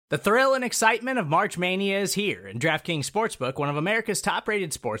The thrill and excitement of March Mania is here, and DraftKings Sportsbook, one of America's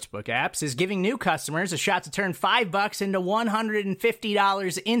top-rated sportsbook apps, is giving new customers a shot to turn $5 into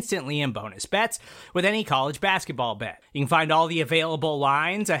 $150 instantly in bonus bets with any college basketball bet. You can find all the available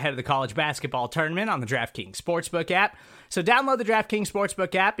lines ahead of the college basketball tournament on the DraftKings Sportsbook app. So download the DraftKings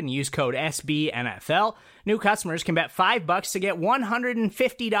Sportsbook app and use code SBNFL. New customers can bet $5 to get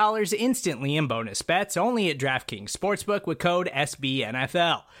 $150 instantly in bonus bets only at DraftKings Sportsbook with code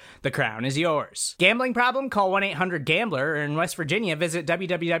SBNFL. The crown is yours. Gambling problem? Call 1-800-GAMBLER, or in West Virginia, visit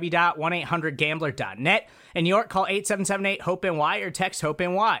www.1800gambler.net. In New York, call 877-8-HOPE-NY or text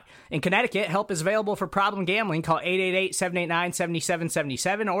HOPE-NY. In Connecticut, help is available for problem gambling. Call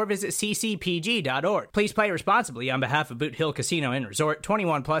 888-789-7777 or visit ccpg.org. Please play responsibly on behalf of Boot Hill Casino and Resort.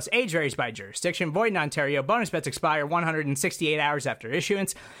 21 plus, age varies by jurisdiction, void in Ontario. Bonus bets expire 168 hours after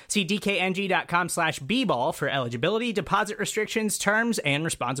issuance. See dkng.com/bball for eligibility, deposit restrictions, terms, and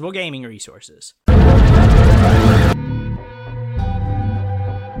responsible gaming resources.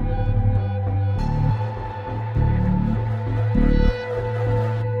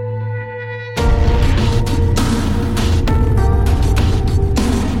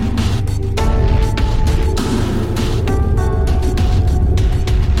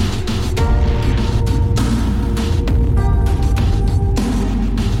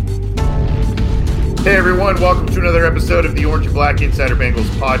 Hey everyone, welcome to another episode of the Orange and Black Insider Bengals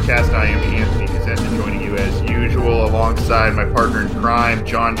podcast. I am Anthony Cosenza, joining you as usual alongside my partner in crime,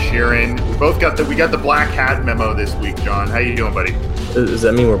 John Sheeran. We got the black hat memo this week, John. How you doing, buddy? Does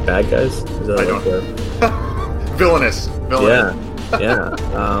that mean we're bad guys? Is that I don't. Villainous. Yeah.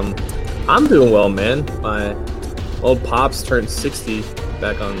 I'm doing well, man. My old pops turned 60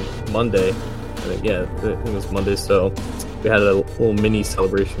 back on Monday. I think it was Monday, so we had a little mini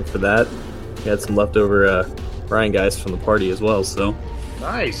celebration for that. We had some leftover Ryan guys from the party as well. So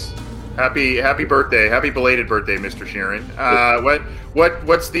nice. Happy birthday. Happy belated birthday, Mr. Sheeran.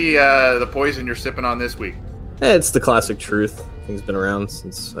 What's the poison you're sipping on this week? It's the classic Truth. Thing's been around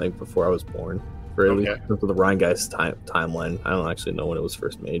since I think before I was born. Really, okay. For the Ryan guys timeline. I don't actually know when it was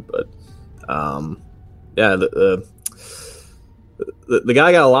first made, but the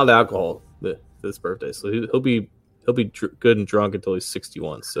guy got a lot of alcohol this birthday, so he'll be good and drunk until he's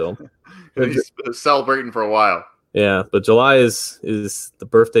 61. So he's celebrating for a while. Yeah, but July is the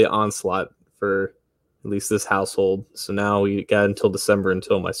birthday onslaught for at least this household. So now we got until December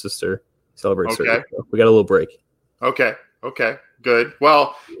until my sister celebrates her. So we got a little break. Okay, good.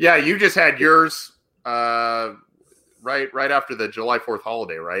 Well, yeah, you just had yours right after the July 4th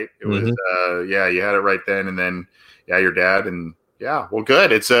holiday, right? It was you had it right then, and then your dad, and yeah, well,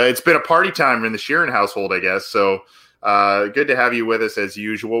 good. It's been a party time in the Sheeran household, I guess. So good to have you with us as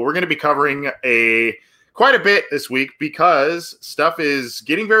usual. We're going to be covering quite a bit this week because stuff is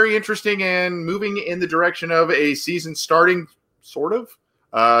getting very interesting and moving in the direction of a season starting, sort of.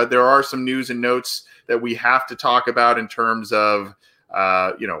 There are some news and notes that we have to talk about in terms of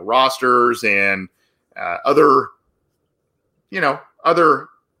rosters and other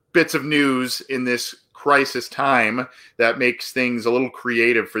bits of news in this crisis time that makes things a little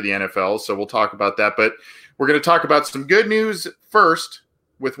creative for the NFL. So we'll talk about that, but we're going to talk about some good news first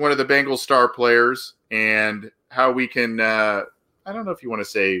with one of the Bengals star players and how we can, I don't know if you want to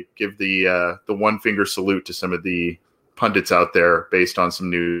say, give the one finger salute to some of the pundits out there based on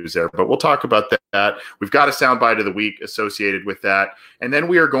some news there, but we'll talk about that. We've got a soundbite of the week associated with that. And then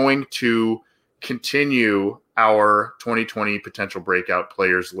we are going to continue our 2020 potential breakout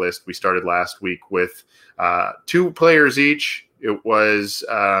players list. We started last week with 2 players each. It was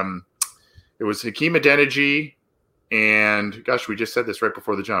Hakeem Adeniji, and gosh, we just said this right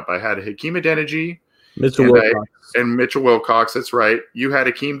before the jump. I had Hakeem Adeniji, Mitchell Wilcox. That's right. You had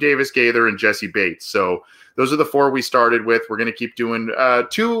Akeem Davis Gaither and Jesse Bates. So those are the 4 we started with. We're going to keep doing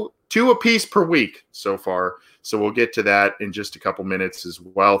two apiece per week so far. So we'll get to that in just a couple minutes as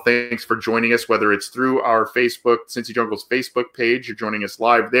well. Thanks for joining us, whether it's through our Facebook, Cincy Jungle's Facebook page, you're joining us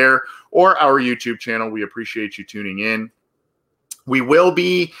live there, or our YouTube channel. We appreciate you tuning in. We will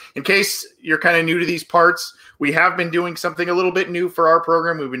be, in case you're kind of new to these parts, we have been doing something a little bit new for our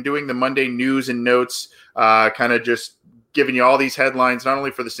program. We've been doing the Monday news and notes, kind of just giving you all these headlines, not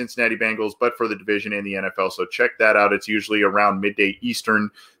only for the Cincinnati Bengals, but for the division and the NFL. So check that out. It's usually around midday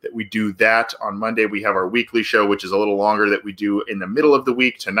Eastern that we do that. On Monday, we have our weekly show, which is a little longer, that we do in the middle of the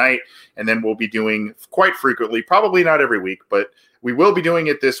week tonight. And then we'll be doing quite frequently, probably not every week, but we will be doing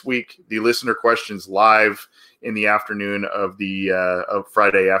it this week, the listener questions live in the afternoon of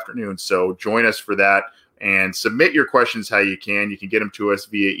Friday afternoon. So join us for that. And submit your questions how you can. You can get them to us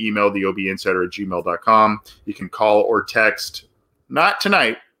via email, theobinsider@gmail.com. You can call or text, not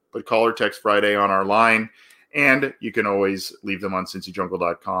tonight, but call or text Friday on our line. And you can always leave them on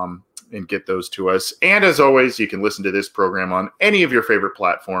CincyJungle.com and get those to us. And as always, you can listen to this program on any of your favorite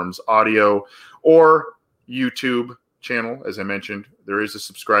platforms, audio or YouTube channel. As I mentioned, there is a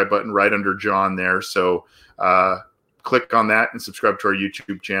subscribe button right under John there. So click on that and subscribe to our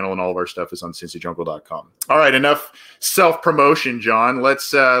YouTube channel, and all of our stuff is on CincyJungle.com. All right, enough self-promotion, John.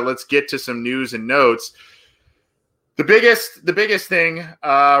 Let's get to some news and notes. The biggest thing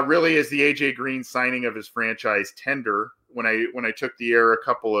really is the AJ Green signing of his franchise tender. When I took the air a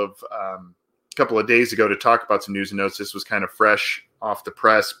couple of days ago to talk about some news and notes, this was kind of fresh off the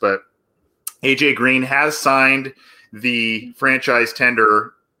press, but AJ Green has signed the franchise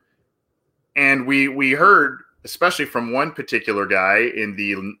tender, and we heard, especially from one particular guy in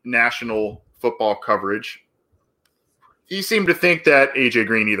the national football coverage, he seemed to think that AJ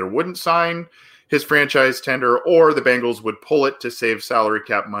Green either wouldn't sign his franchise tender or the Bengals would pull it to save salary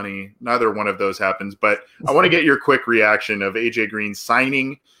cap money. Neither one of those happens, but I want to get your quick reaction of AJ Green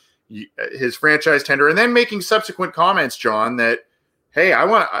signing his franchise tender and then making subsequent comments, John, that, hey,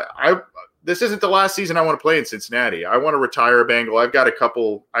 this isn't the last season I want to play in Cincinnati. I want to retire a Bengal. I've got a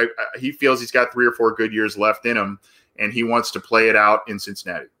couple. He feels he's got 3 or 4 good years left in him, and he wants to play it out in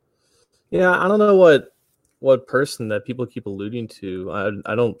Cincinnati. Yeah, I don't know what person that people keep alluding to.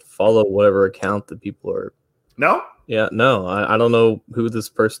 I don't follow whatever account that people are. No? Yeah, no. I don't know who this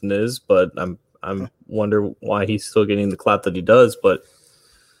person is, but I'm wonder why he's still getting the clap that he does. But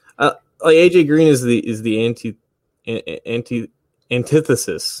like AJ Green is the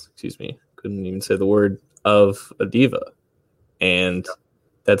antithesis. Excuse me, couldn't even say the word, of a diva, and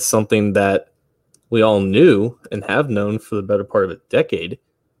that's something that we all knew and have known for the better part of a decade,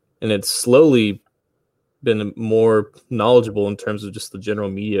 and it's slowly been more knowledgeable in terms of just the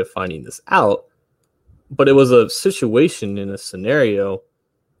general media finding this out. But it was a situation in a scenario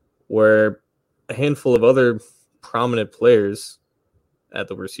where a handful of other prominent players at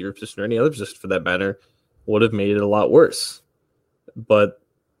the receiver position or any other position for that matter would have made it a lot worse. But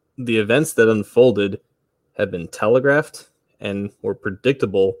the events that unfolded had been telegraphed and were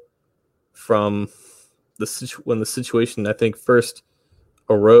predictable from when the situation, I think, first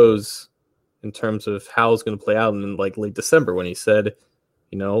arose in terms of how it's going to play out in like late December, when he said,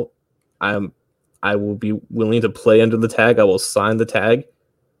 I will be willing to play under the tag. I will sign the tag.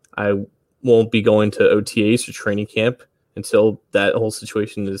 I won't be going to OTAs or training camp until that whole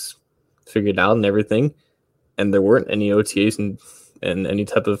situation is figured out and everything. And there weren't any OTAs and any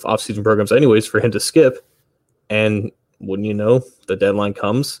type of off-season programs anyways for him to skip. And wouldn't you know, the deadline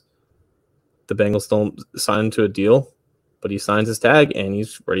comes, the Bengals don't sign to a deal, but he signs his tag and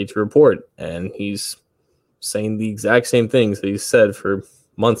he's ready to report. And he's saying the exact same things that he's said for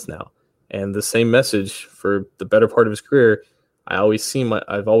months now. And the same message for the better part of his career. I've always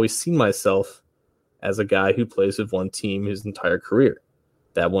seen myself as a guy who plays with one team his entire career.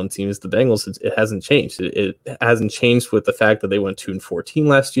 That one team is the Bengals. It hasn't changed. It hasn't changed with the fact that they went 2-14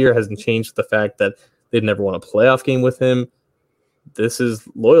 last year. It hasn't changed with the fact that they'd never won a playoff game with him. This is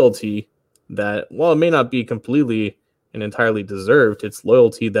loyalty that, while it may not be completely and entirely deserved, it's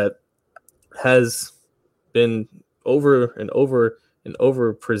loyalty that has been over and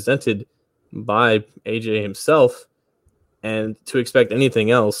over presented by AJ himself, and to expect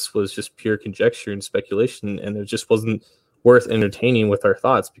anything else was just pure conjecture and speculation, and it just wasn't worth entertaining with our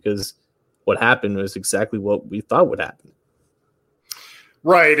thoughts, because what happened was exactly what we thought would happen.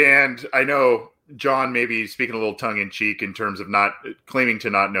 Right, and I know John may be speaking a little tongue-in-cheek in terms of not claiming to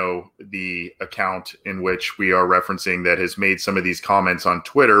not know the account in which we are referencing that has made some of these comments on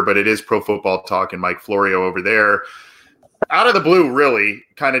Twitter, but it is Pro Football Talk and Mike Florio over there. Out of the blue, really,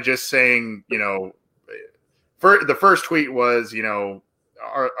 kind of just saying, the first tweet was,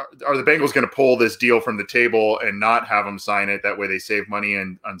 are the Bengals going to pull this deal from the table and not have them sign it? That way they save money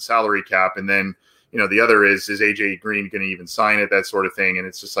on salary cap. And then, the other is AJ Green going to even sign it? That sort of thing. And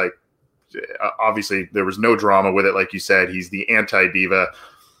it's just like, obviously there was no drama with it. Like you said, he's the anti-diva.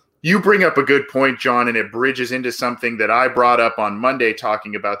 You bring up a good point, John, and it bridges into something that I brought up on Monday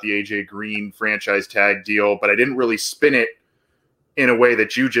talking about the AJ Green franchise tag deal, but I didn't really spin it in a way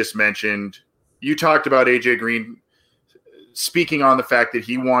that you just mentioned. You talked about AJ Green speaking on the fact that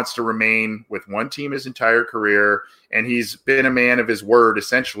he wants to remain with one team his entire career, and he's been a man of his word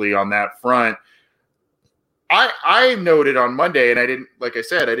essentially on that front. I noted on Monday, and I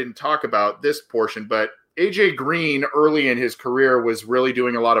didn't talk about this portion, but AJ Green early in his career was really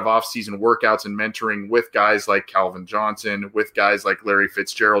doing a lot of off-season workouts and mentoring with guys like Calvin Johnson, with guys like Larry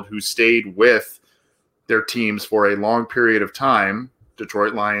Fitzgerald, who stayed with their teams for a long period of time,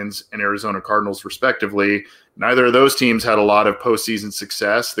 Detroit Lions and Arizona Cardinals respectively, Neither of those teams had a lot of postseason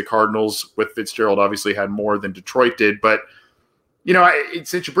success. The Cardinals with Fitzgerald obviously had more than Detroit did. But,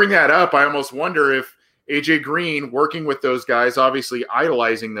 since you bring that up, I almost wonder if AJ Green working with those guys, obviously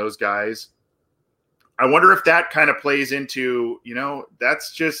idolizing those guys, I wonder if that kind of plays into,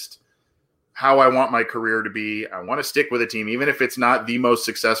 that's just how I want my career to be. I want to stick with a team, even if it's not the most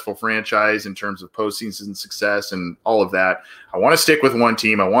successful franchise in terms of postseason success and all of that. I want to stick with one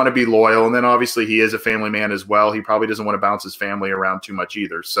team. I want to be loyal. And then obviously he is a family man as well. He probably doesn't want to bounce his family around too much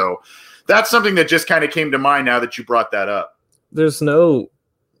either. So that's something that just kind of came to mind now that you brought that up. There's no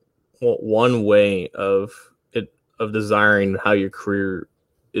one way of desiring how your career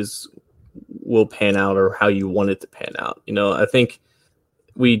will pan out or how you want it to pan out. I think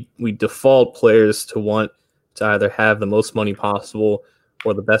we default players to want to either have the most money possible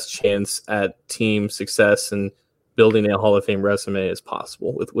or the best chance at team success and building a Hall of Fame resume as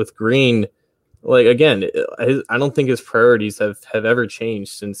possible. With Green, again, I don't think his priorities have ever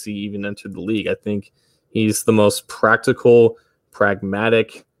changed since he even entered the league. I think he's the most practical,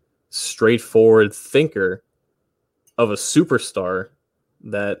 pragmatic, straightforward thinker of a superstar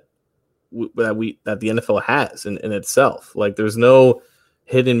that the NFL has in itself. There's no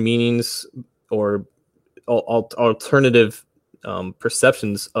hidden meanings or alternative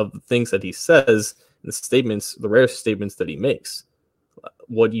perceptions of the things that he says, the statements, the rare statements that he makes.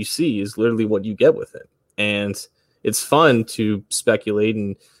 What you see is literally what you get with it. And it's fun to speculate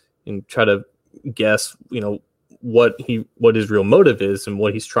and try to guess, what his real motive is and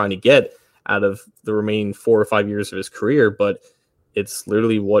what he's trying to get out of the remaining 4 or 5 years of his career. But it's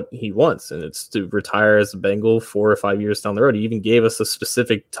literally what he wants, and it's to retire as a Bengal 4 or 5 years down the road. He even gave us a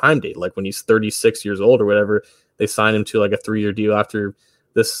specific time date, like when he's 36 years old or whatever. They sign him to a 3-year deal after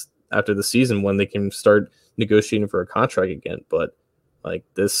the season when they can start negotiating for a contract again. But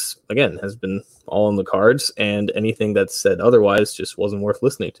this again has been all on the cards, and anything that's said otherwise just wasn't worth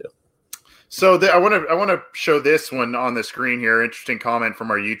listening to. So I want to show this one on the screen here. Interesting comment from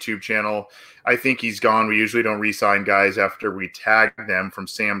our YouTube channel. I think he's gone. We usually don't re-sign guys after we tag them, from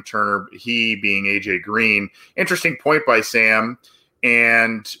Sam Turner, he being AJ Green. Interesting point by Sam.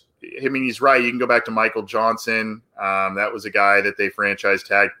 And he's right. You can go back to Michael Johnson. That was a guy that they franchise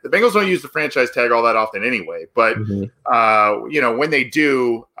tagged. The Bengals don't use the franchise tag all that often anyway. But, when they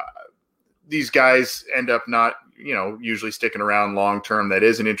do, these guys end up not, usually sticking around long term. That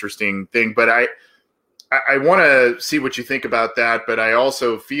is an interesting thing. But I want to see what you think about that. But I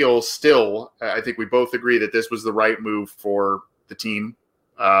also feel I think we both agree that this was the right move for the team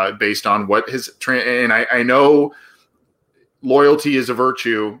based on what and I know loyalty is a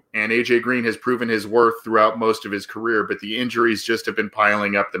virtue, and AJ Green has proven his worth throughout most of his career, but the injuries just have been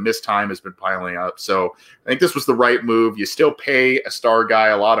piling up. The missed time has been piling up. So I think this was the right move. You still pay a star guy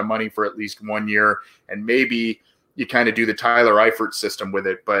a lot of money for at least 1 year, and maybe you kind of do the Tyler Eifert system with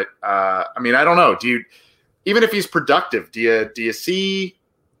it. But I don't know. Even if he's productive, do you see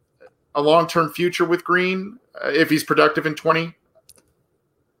a long-term future with Green if he's productive in 20?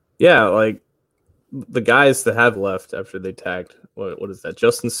 Yeah, the guys that have left after they tagged, what is that?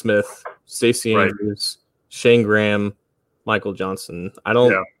 Justin Smith, Stacey Andrews, Shane Graham, Michael Johnson. I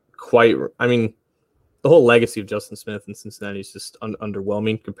don't the whole legacy of Justin Smith in Cincinnati is just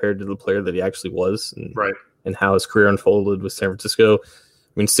underwhelming compared to the player that he actually was and how his career unfolded with San Francisco.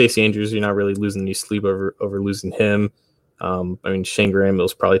 Stacey Andrews, you're not really losing any sleep over losing him. Shane Graham, it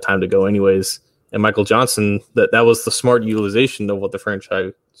was probably time to go anyways. And Michael Johnson, that was the smart utilization of what the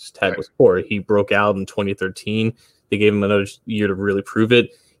franchise tag was for. He broke out in 2013. They gave him another year to really prove it.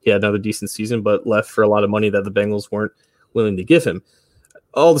 He had another decent season, but left for a lot of money that the Bengals weren't willing to give him.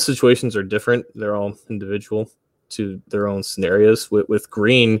 All the situations are different. They're all individual to their own scenarios. With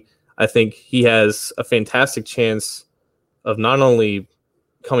Green, I think he has a fantastic chance of not only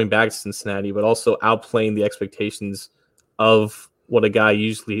coming back to Cincinnati, but also outplaying the expectations of what a guy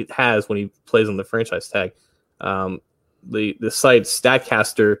usually has when he plays on the franchise tag. The site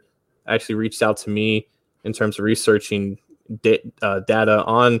Statcaster actually reached out to me in terms of researching data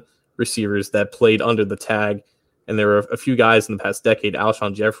on receivers that played under the tag. And there were a few guys in the past decade.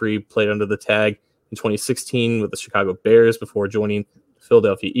 Alshon Jeffrey played under the tag in 2016 with the Chicago Bears before joining the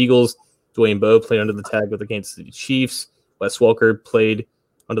Philadelphia Eagles. Dwayne Bowe played under the tag with the Kansas City Chiefs. Wes Welker played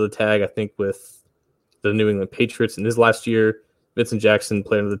under the tag, I think, with the New England Patriots in his last year. Vincent Jackson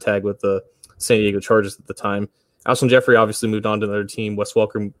played under the tag with the San Diego Chargers at the time. Alshon Jeffrey obviously moved on to another team. Wes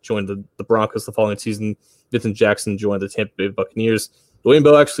Welker joined the Broncos the following season. Vincent Jackson joined the Tampa Bay Buccaneers. Dwayne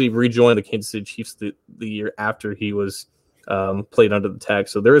Bowe actually rejoined the Kansas City Chiefs the year after he was played under the tag.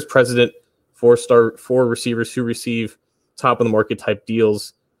 So there is precedent for receivers who receive top of the market type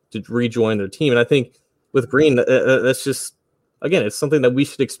deals to rejoin their team. And I think with Green, that's just, again, it's something that we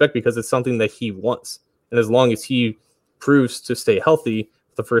should expect because it's something that he wants. And as long as he proves to stay healthy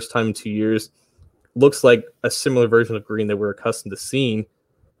for the first time in 2 years, looks like a similar version of Green that we're accustomed to seeing.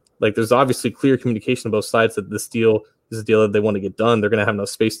 Like, there's obviously clear communication on both sides that this deal is a deal that they want to get done. They're going to have enough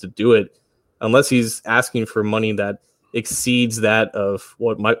space to do it, unless he's asking for money that exceeds that of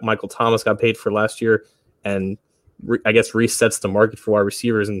what Michael Thomas got paid for last year, and I guess resets the market for wide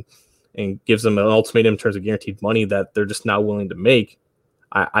receivers and gives them an ultimatum in terms of guaranteed money that they're just not willing to make.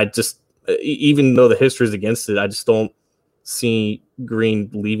 I just, even though the history is against it, I just don't see Green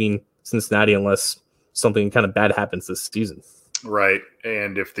leaving Cincinnati unless something kind of bad happens this season. Right.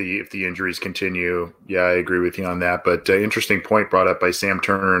 And if the injuries continue, yeah, I agree with you on that. But interesting point brought up by Sam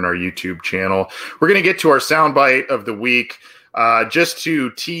Turner in our YouTube channel. We're going to get to our soundbite of the week. Just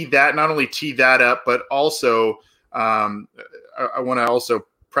to not only tee that up, but also I want to also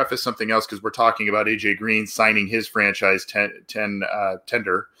preface something else, because we're talking about AJ Green signing his franchise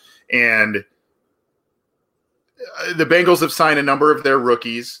tender. And the Bengals have signed a number of their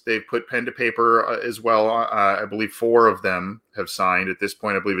rookies. They've put pen to paper as well. I believe 4 of them have signed. At this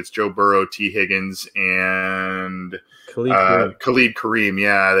point, I believe it's Joe Burrow, T. Higgins, and Khalid Kareem.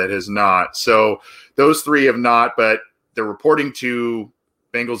 Yeah, that has not. So those 3 have not, but they're reporting to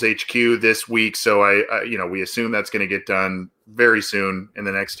Bengals HQ this week. So we assume that's going to get done very soon in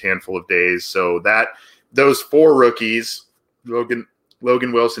the next handful of days. So those 4 rookies, Logan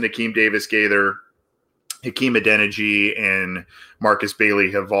Wilson, Akeem Davis-Gaither, Hakeem Adeniji, and Marcus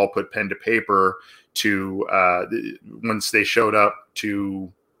Bailey have all put pen to paper to once they showed up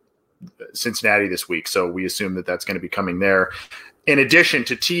to Cincinnati this week. So we assume that that's going to be coming there. In addition,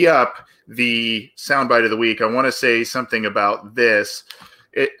 to tee up the soundbite of the week, I want to say something about this.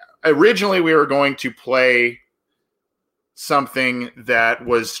 Originally, we were going to play something that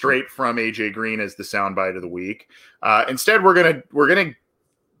was straight from AJ Green as the soundbite of the week. Instead, we're gonna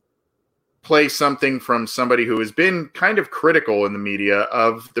play something from somebody who has been kind of critical in the media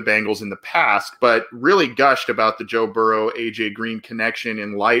of the Bengals in the past, but really gushed about the Joe Burrow, AJ Green connection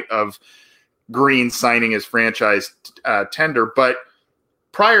in light of Green signing his franchise tender. But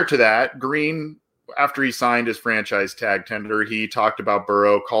prior to that, Green, after he signed his franchise tag tender, he talked about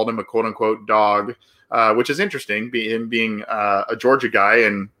Burrow, called him a quote-unquote dog, which is interesting, him being a Georgia guy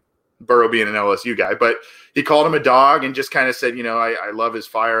and Burrow being an LSU guy. But he called him a dog and just kind of said, I love his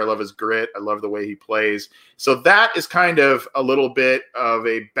fire. I love his grit. I love the way he plays. So that is kind of a little bit of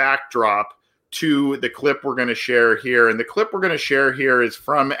a backdrop to the clip we're going to share here. And the clip we're going to share here is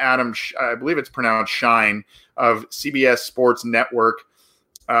from Adam, I believe it's pronounced Shine, of CBS Sports Network.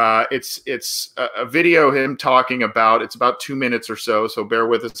 It's a video him talking about, it's about 2 minutes or so bear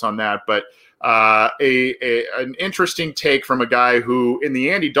with us on that. But an interesting take from a guy who, in the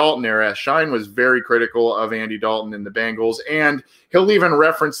Andy Dalton era, Shine was very critical of Andy Dalton and the Bengals, and he'll even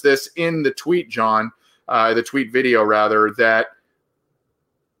reference this in the tweet, John, the tweet video rather, that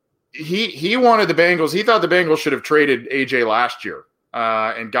he wanted the Bengals. He thought the Bengals should have traded AJ last year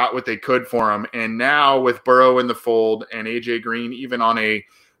and got what they could for him. And now with Burrow in the fold and AJ Green even on a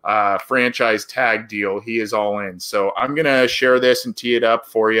franchise tag deal, he is all in. So I'm going to share this and tee it up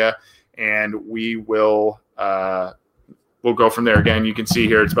for you, and we'll go from there. Again, you can see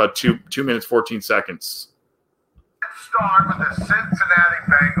here it's about 2 minutes, 14 seconds. Let's start with the Cincinnati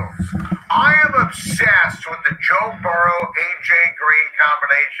Bengals. I am obsessed with the Joe Burrow, AJ Green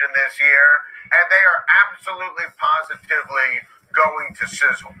combination this year, and they are absolutely positively going to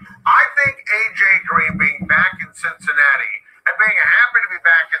sizzle. I think AJ Green being back in Cincinnati and being happy to be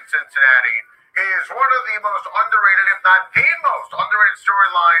back in Cincinnati is one of the most underrated, if not the most underrated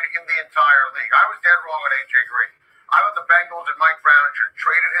storyline in the entire league. I was dead wrong on AJ Green. I thought the Bengals and Mike Brown should have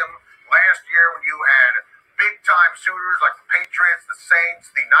traded him last year when you had big-time suitors like the Patriots, the Saints,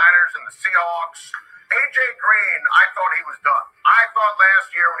 the Niners, and the Seahawks. AJ Green, I thought he was done. I thought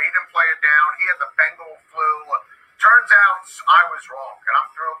last year when he didn't play it down, he had the Bengal flu. Turns out I was wrong, and I'm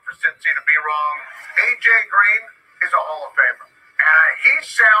thrilled for Cincy to be wrong. AJ Green is a Hall of Famer. He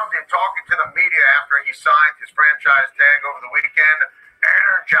sounded, talking to the media after he signed his franchise tag over the weekend,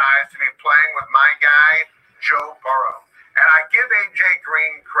 energized to be playing with my guy, Joe Burrow. And I give AJ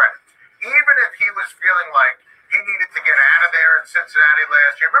Green credit. Even if he was feeling like he needed to get out of there in Cincinnati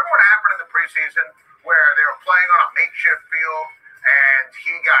last year. Remember what happened in the preseason where they were playing on a makeshift field and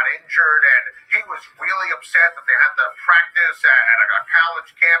he got injured and he was really upset that they had to practice at a college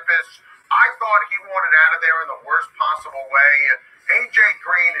campus? I thought he wanted out of there in the worst possible way. AJ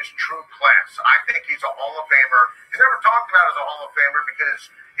Green is true class. I think he's a Hall of Famer. He's never talked about as a Hall of Famer because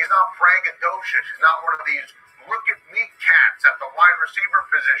he's not braggadocious. He's not one of these look at me, Cats, at the wide receiver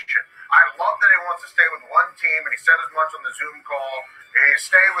position. I love that he wants to stay with one team, and he said as much on the Zoom call. He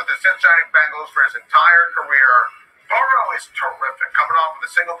stayed with the Cincinnati Bengals for his entire career. Burrow is terrific, coming off of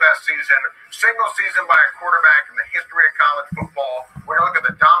the single season by a quarterback in the history of college football. When you look at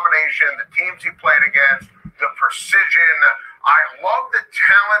the domination, the teams he played against, the precision. I love the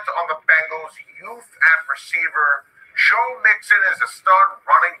talent on the Bengals, youth at receiver. Joe Mixon is a stud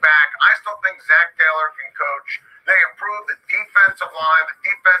running back. I still think Zach Taylor can coach. They improved the defensive line, the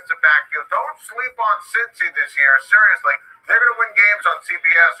defensive backfield. Don't sleep on Cincy this year. Seriously, they're going to win games on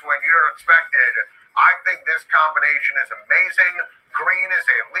CBS when you don't expect it. I think this combination is amazing. Green is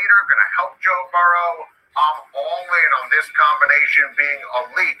a leader, going to help Joe Burrow. I'm all in on this combination being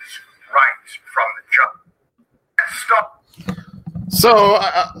elite right from the jump. Stop. So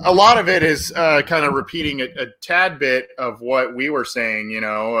a lot of it is kind of repeating a tad bit of what we were saying,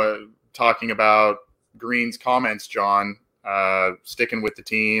 talking about Green's comments, John, sticking with the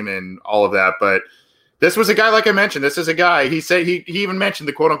team and all of that. But this was a guy, like I mentioned, this is a guy, he said he even mentioned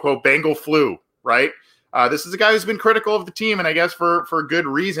the quote unquote Bengal flu, right? This is a guy who's been critical of the team, and I guess for good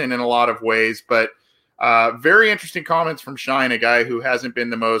reason in a lot of ways. But very interesting comments from Shine, a guy who hasn't been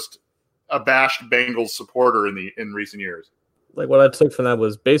the most abashed Bengals supporter in recent years. Like, what I took from that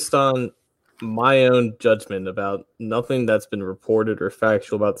was based on my own judgment about nothing that's been reported or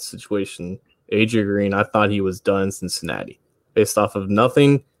factual about the situation. AJ Green, I thought he was done in Cincinnati based off of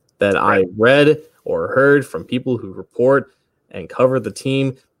nothing that I read or heard from people who report and cover the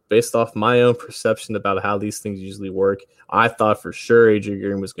team. Based off my own perception about how these things usually work, I thought for sure AJ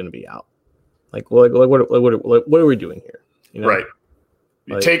Green was going to be out. What are we doing here? Right.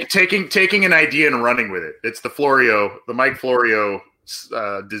 Like, taking an idea and running with it. It's the Mike Florio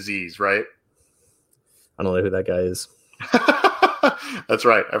disease, right? I don't know who that guy is. That's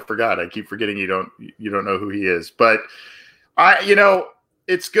right. I forgot. I keep forgetting you don't know who he is. But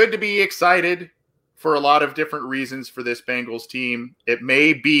it's good to be excited for a lot of different reasons for this Bengals team. It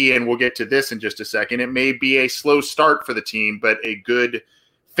may be, and we'll get to this in just a second, it may be a slow start for the team, but a good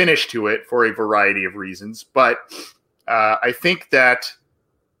finish to it for a variety of reasons. But I think that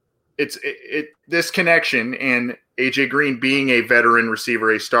this connection and AJ Green being a veteran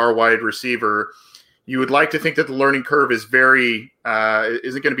receiver, a star wide receiver, you would like to think that the learning curve is isn't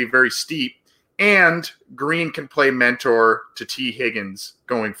going to be very steep, and Green can play mentor to T. Higgins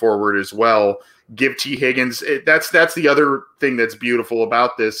going forward as well. Give T. Higgins that's the other thing that's beautiful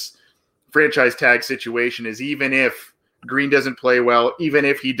about this franchise tag situation is even if Green doesn't play well, even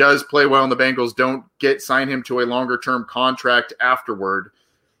if he does play well and the Bengals don't sign him to a longer term contract afterward,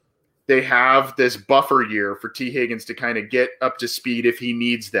 they have this buffer year for T. Higgins to kind of get up to speed if he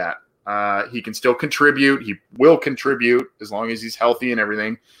needs that. He can still contribute. He will contribute as long as he's healthy and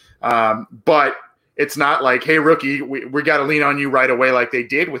everything. But it's not like, hey, rookie, we got to lean on you right away like they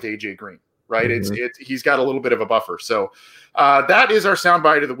did with AJ Green, right? Mm-hmm. He's got a little bit of a buffer. So that is our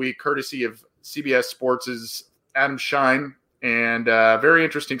soundbite of the week, courtesy of CBS Sports' Adam Shine. And very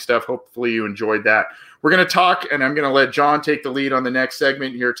interesting stuff. Hopefully you enjoyed that. We're going to talk, and I'm going to let John take the lead on the next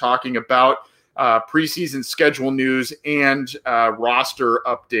segment here, talking about preseason schedule news and roster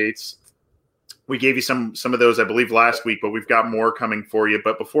updates. We gave you some of those, I believe, last week, but we've got more coming for you.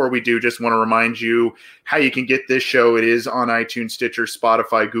 But before we do, just want to remind you how you can get this show. It is on iTunes, Stitcher,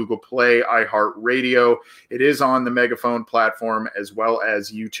 Spotify, Google Play, iHeartRadio. It is on the Megaphone platform as well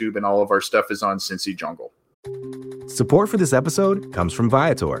as YouTube, and all of our stuff is on Cincy Jungle. Support for this episode comes from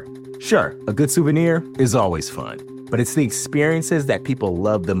Viator. Sure, a good souvenir is always fun, but it's the experiences that people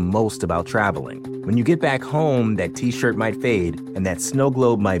love the most about traveling. When you get back home, that t-shirt might fade and that snow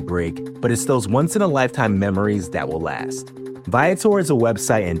globe might break, but it's those once-in-a-lifetime memories that will last. Viator is a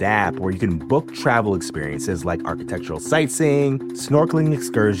website and app where you can book travel experiences like architectural sightseeing, snorkeling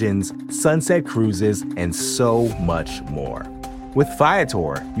excursions, sunset cruises, and so much more. With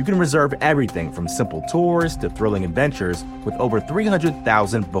Viator, you can reserve everything from simple tours to thrilling adventures with over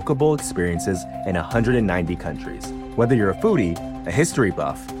 300,000 bookable experiences in 190 countries. Whether you're a foodie, a history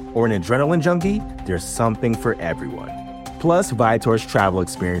buff, or an adrenaline junkie, there's something for everyone. Plus, Viator's travel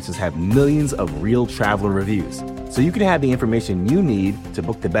experiences have millions of real traveler reviews, so you can have the information you need to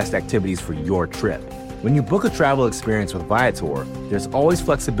book the best activities for your trip. When you book a travel experience with Viator, there's always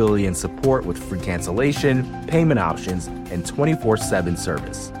flexibility and support with free cancellation, payment options, and 24/7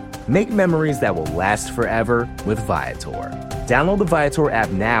 service. Make memories that will last forever with Viator. Download the Viator app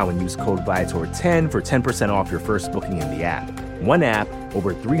now and use code Viator10 for 10% off your first booking in the app. One app,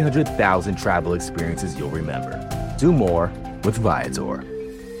 over 300,000 travel experiences you'll remember. Do more with Viator.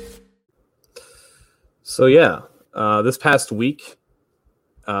 So yeah, this past week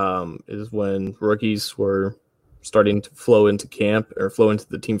is when rookies were starting to flow into camp or flow into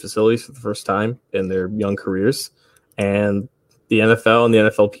the team facilities for the first time in their young careers. And the NFL and the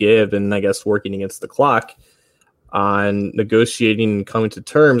NFLPA have been, I guess, working against the clock on negotiating and coming to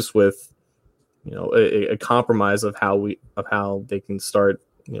terms with, a compromise of how they can start,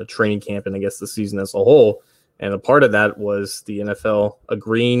 training camp and I guess the season as a whole. And a part of that was the NFL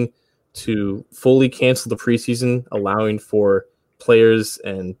agreeing to fully cancel the preseason, allowing for players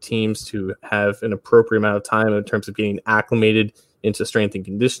and teams to have an appropriate amount of time in terms of getting acclimated into strength and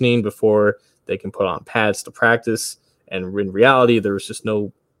conditioning before they can put on pads to practice. And in reality, there was just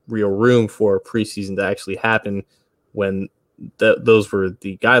no real room for preseason to actually happen when those were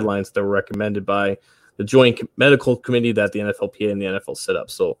the guidelines that were recommended by the joint medical committee that the NFLPA and the NFL set up.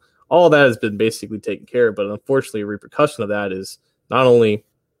 So all of that has been basically taken care of. But unfortunately, a repercussion of that is not only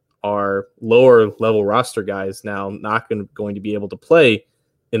are lower level roster guys now not going to be able to play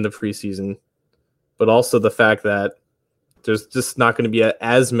in the preseason, but also the fact that there's just not going to be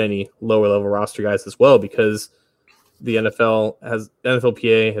as many lower level roster guys as well, because the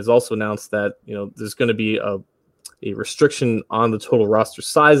NFLPA has also announced that, there's going to be a restriction on the total roster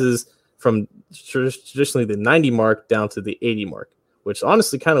sizes from traditionally the 90 mark down to the 80 mark, which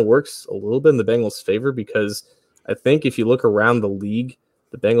honestly kind of works a little bit in the Bengals' favor, because I think if you look around the league,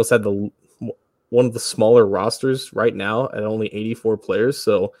 the Bengals had one of the smaller rosters right now at only 84 players.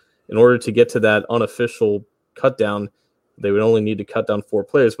 So in order to get to that unofficial cut down, they would only need to cut down 4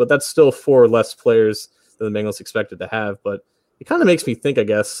 players, but that's still 4 less players than the Bengals expected to have. But it kind of makes me think, I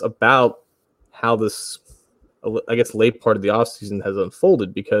guess, about how this, late part of the offseason has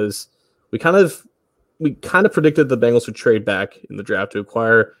unfolded, because we kind of predicted the Bengals would trade back in the draft to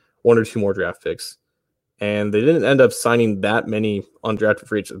acquire 1 or 2 more draft picks. And they didn't end up signing that many undrafted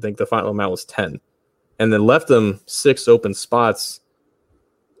free agents. I think the final amount was 10. And then left them 6 open spots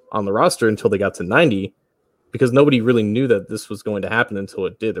on the roster until they got to 90, because nobody really knew that this was going to happen until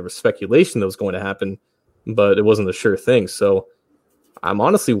it did. There was speculation that was going to happen, but it wasn't a sure thing. So I'm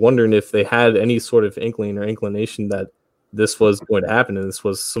honestly wondering if they had any sort of inkling or inclination that this was going to happen and this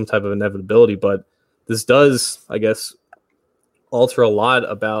was some type of inevitability. But this does, I guess, alter a lot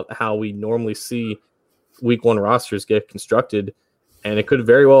about how we normally see week 1 rosters get constructed. And it could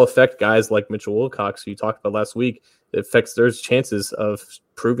very well affect guys like Mitchell Wilcox, who you talked about last week. It affects their chances of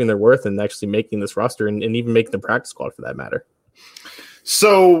proving their worth and actually making this roster and even making the practice squad for that matter.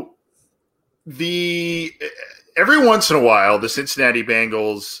 So every once in a while, the Cincinnati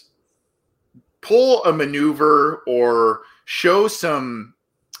Bengals pull a maneuver or show some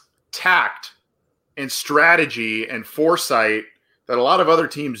tact and strategy and foresight that a lot of other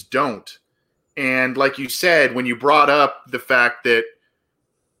teams don't. And like you said, when you brought up the fact that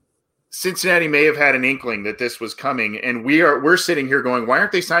Cincinnati may have had an inkling that this was coming, and we're sitting here going, why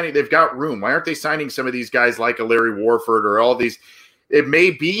aren't they signing? They've got room. Why aren't they signing some of these guys like a Larry Warford or all these? It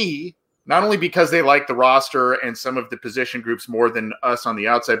may be not only because they like the roster and some of the position groups more than us on the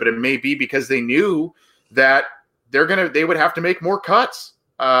outside, but it may be because they knew that they would have to make more cuts.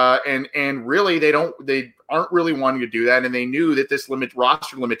 And really they aren't really wanting to do that. And they knew that this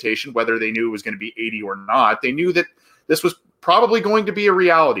roster limitation, whether they knew it was going to be 80 or not, they knew that this was probably going to be a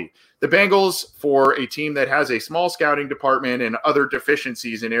reality. The Bengals, for a team that has a small scouting department and other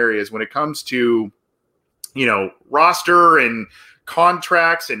deficiencies in areas when it comes to, roster and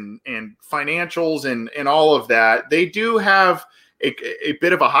contracts and financials and all of that, they do have a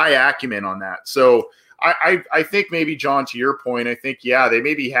bit of a high acumen on that. So I think maybe, John, to your point, I think, they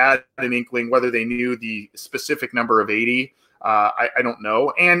maybe had an inkling. Whether they knew the specific number of 80, I don't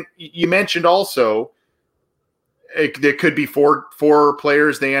know. And you mentioned also there could be four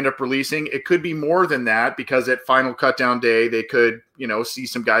players they end up releasing. It could be more than that, because at final cutdown day, they could, see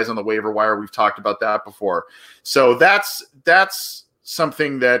some guys on the waiver wire. We've talked about that before. So that's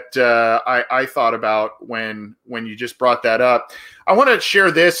something that I thought about when you just brought that up. I want to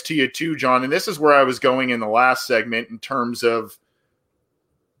share this to you too, John, and this is where I was going in the last segment in terms of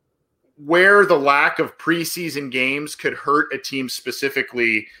where the lack of preseason games could hurt a team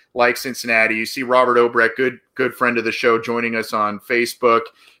specifically like Cincinnati. You see Robert Obrecht, good friend of the show, joining us on Facebook.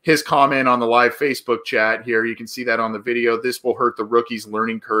 His comment on the live Facebook chat here, you can see that on the video. This will hurt the rookies'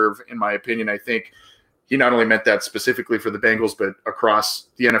 learning curve, in my opinion. I think he not only meant that specifically for the Bengals, but across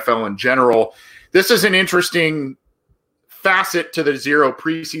the NFL in general. This is an interesting facet to the 0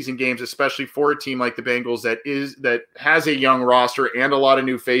 preseason games, especially for a team like the Bengals that has a young roster and a lot of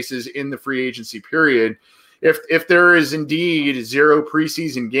new faces in the free agency period. If there is indeed 0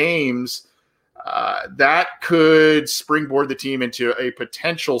 preseason games, that could springboard the team into a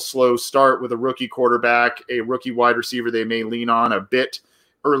potential slow start with a rookie quarterback, a rookie wide receiver they may lean on a bit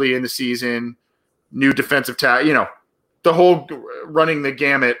early in the season. new defensive the whole running the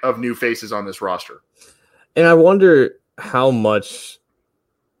gamut of new faces on this roster. And I wonder how much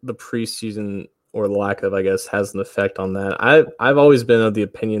the preseason, or the lack of, I guess, has an effect on that. I've always been of the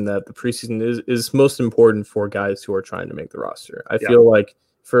opinion that the preseason is most important for guys who are trying to make the roster. I feel like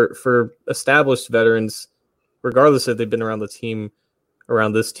for established veterans, regardless if they've been around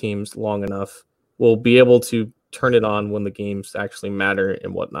this team's long enough, will be able to turn it on when the games actually matter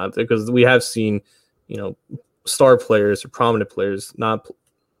and whatnot. Because we have seen, star players or prominent players not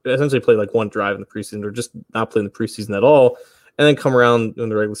essentially play like one drive in the preseason, or just not play in the preseason at all, and then come around in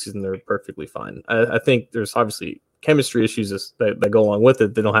the regular season, they're perfectly fine. I think there's obviously chemistry issues that go along with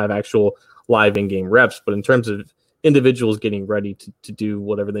it. They don't have actual live in-game reps, but in terms of individuals getting ready to do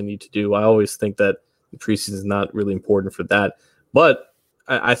whatever they need to do, I always think that the preseason is not really important for that. But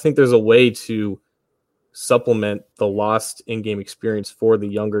I think there's a way to supplement the lost in-game experience for the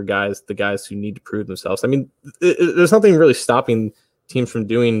younger guys, the guys who need to prove themselves. I mean, there's nothing really stopping teams from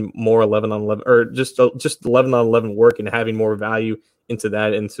doing more 11-on-11 or just 11-on-11 work and having more value into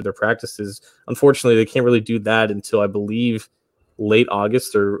their practices. Unfortunately, they can't really do that until, I believe, late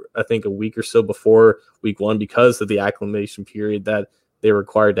August, or I think a week or so before week 1, because of the acclimation period that they're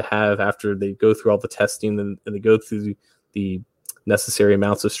required to have after they go through all the testing and they go through the necessary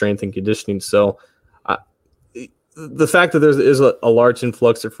amounts of strength and conditioning. So the fact that there is a large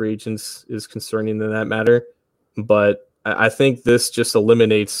influx of free agents is concerning in that matter, but I think this just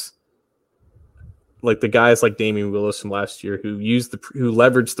eliminates like the guys like Damian Willis from last year who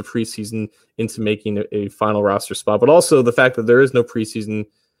leveraged the preseason into making a final roster spot. But also the fact that there is no preseason,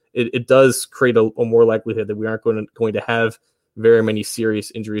 it does create a more likelihood that we aren't going to have very many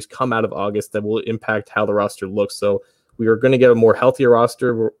serious injuries come out of August that will impact how the roster looks. So we are going to get a more healthier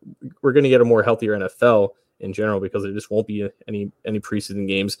roster. We're going to get a more healthier NFL in general, because there just won't be any preseason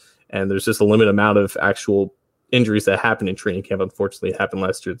games, and there's just a limited amount of actual injuries that happen in training camp. Unfortunately, it happened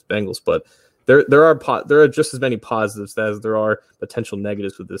last year with the Bengals, but there are just as many positives as there are potential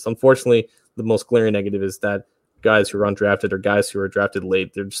negatives with this. Unfortunately, the most glaring negative is that guys who are undrafted or guys who are drafted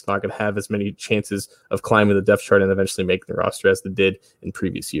late, they're just not going to have as many chances of climbing the depth chart and eventually making the roster as they did in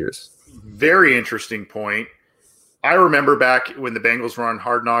previous years. Very interesting point. I remember back when the Bengals were on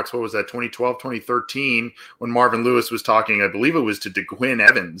Hard Knocks, what was that, 2012, 2013, when Marvin Lewis was talking, I believe it was to DeQuinn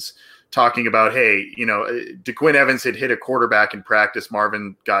Evans, talking about, hey, DeQuinn Evans had hit a quarterback in practice.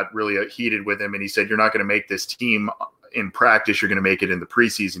 Marvin got really heated with him, and he said, you're not going to make this team in practice. You're going to make it in the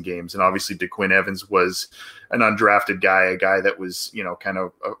preseason games. And obviously DeQuinn Evans was an undrafted guy, a guy that was, kind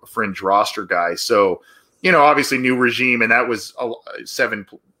of a fringe roster guy. So, obviously new regime, and that was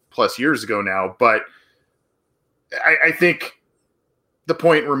 7+ years ago now. But I think the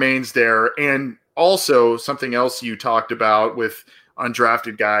point remains there. And also something else you talked about with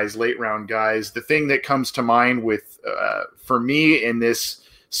undrafted guys, late round guys, the thing that comes to mind with for me in this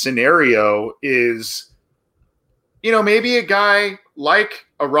scenario is, maybe a guy like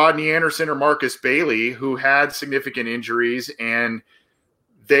a Rodney Anderson or Marcus Bailey who had significant injuries and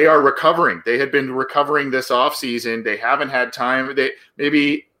they are recovering. They had been recovering this offseason. They haven't had time.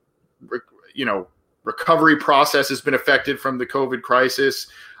 Recovery process has been affected from the COVID crisis.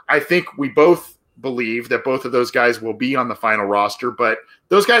 I think we both believe that both of those guys will be on the final roster, but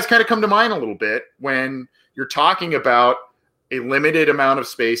those guys kind of come to mind a little bit when you're talking about a limited amount of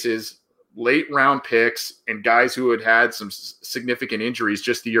spaces, late round picks, and guys who had some significant injuries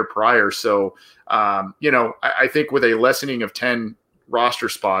just the year prior. So, I think with a lessening of 10 roster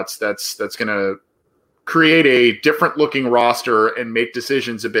spots, that's going to create a different looking roster and make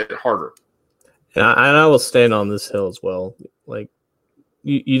decisions a bit harder. And I will stand on this hill as well. Like,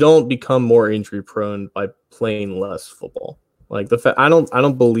 you don't become more injury prone by playing less football. Like I don't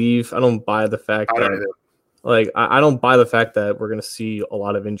buy the fact that we're going to see a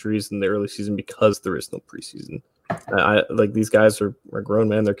lot of injuries in the early season because there is no preseason. These guys are grown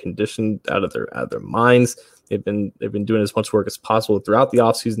men. They're conditioned out of their minds. They've been doing as much work as possible throughout the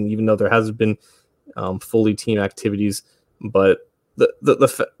offseason, even though there hasn't been fully team activities. But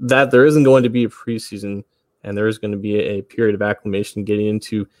that there isn't going to be a preseason and there is going to be a period of acclimation getting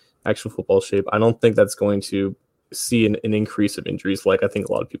into actual football shape, I don't think that's going to see an increase of injuries like I think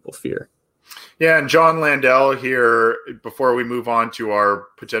a lot of people fear. Yeah, and John Landell here, before we move on to our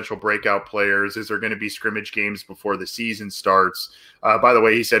potential breakout players, is there going to be scrimmage games before the season starts? By the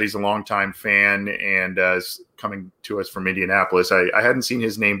way, he said he's a longtime fan and is coming to us from Indianapolis. I hadn't seen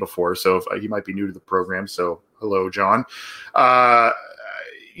his name before, so he might be new to the program. So hello, John. I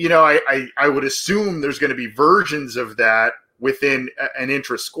would assume there's going to be versions of that within an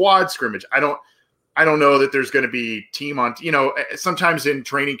intra-squad scrimmage. I don't know that there's going to be team on, sometimes in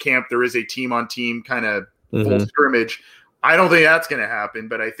training camp, there is a team on team kind of full scrimmage. I don't think that's going to happen,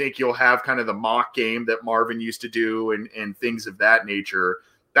 but I think you'll have kind of the mock game that Marvin used to do and things of that nature.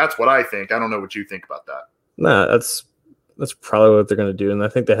 That's what I think. I don't know what you think about that. Nah, that's probably what they're going to do. And I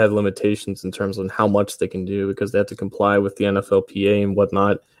think they have limitations in terms of how much they can do because they have to comply with the NFLPA and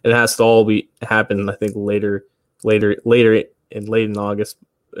whatnot. It has to all happen, I think, later late in August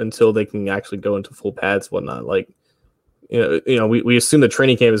until they can actually go into full pads, whatnot. Like, we assume the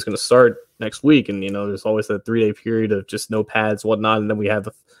training camp is going to start next week, and there's always that 3-day period of just no pads, whatnot, and then we have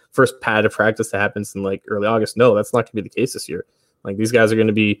the first pad of practice that happens in like early August. No, that's not going to be the case this year. Like, these guys are going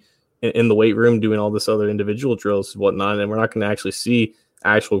to be in the weight room doing all this other individual drills and whatnot, and we're not going to actually see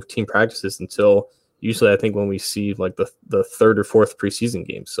actual team practices until usually I think when we see like the third or fourth preseason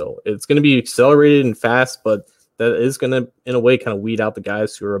game. So it's going to be accelerated and fast, but that is going to, in a way, kind of weed out the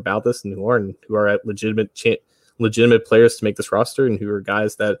guys who are about this and who are at legitimate players to make this roster and who are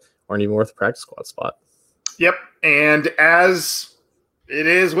guys that aren't even worth a practice squad spot. Yep. And as it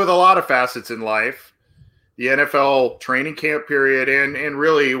is with a lot of facets in life, the NFL training camp period and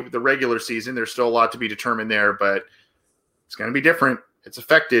really the regular season, there's still a lot to be determined there, but it's going to be different. It's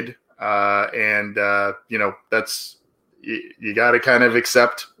affected. That's, you got to kind of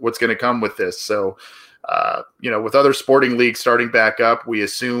accept what's going to come with this. So, with other sporting leagues starting back up, we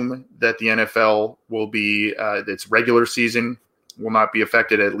assume that the NFL will be, its regular season will not be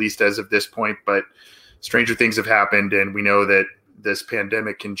affected, at least as of this point, but stranger things have happened, and we know that this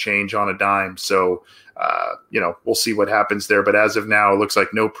pandemic can change on a dime. So, we'll see what happens there. But as of now, it looks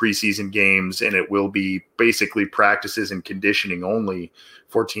like no preseason games, and it will be basically practices and conditioning only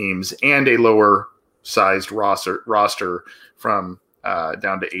for teams and a lower sized roster from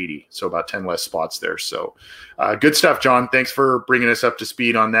down to 80. So about 10 less spots there. So good stuff, John. Thanks for bringing us up to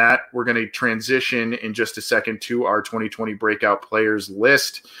speed on that. We're going to transition in just a second to our 2020 breakout players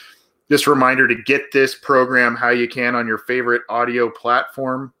list. Just a reminder to get this program how you can on your favorite audio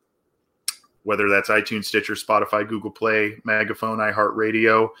platform, whether that's iTunes, Stitcher, Spotify, Google Play, Megaphone,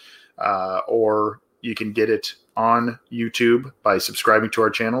 iHeartRadio, or you can get it on YouTube by subscribing to our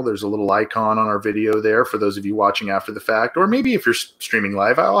channel. There's a little icon on our video there for those of you watching after the fact, or maybe if you're streaming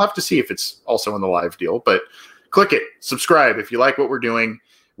live, I'll have to see if it's also in the live deal, but click it, subscribe. If you like what we're doing,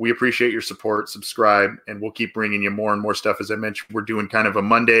 we appreciate your support. Subscribe, and we'll keep bringing you more and more stuff. As I mentioned, we're doing kind of a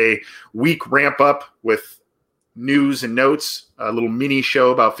Monday week ramp up with news and notes, a little mini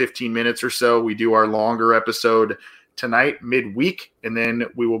show, about 15 minutes or so. We do our longer episode tonight, midweek, and then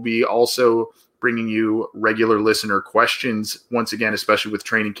we will be also bringing you regular listener questions once again, especially with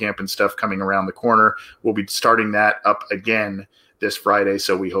training camp and stuff coming around the corner. We'll be starting that up again this Friday,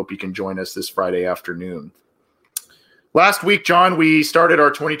 so we hope you can join us this Friday afternoon. Last week, John, we started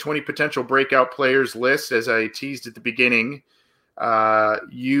our 2020 potential breakout players list. As I teased at the beginning,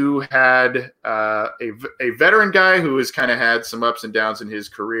 you had a veteran guy who has kind of had some ups and downs in his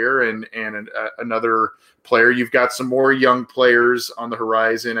career, and another player. You've got some more young players on the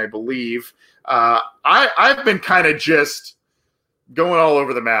horizon, I believe. I've been kind of just going all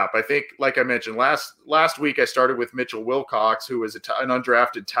over the map. I think, like I mentioned, last week I started with Mitchell Wilcox, who was an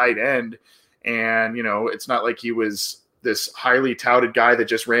undrafted tight end. And, it's not like he was this highly touted guy that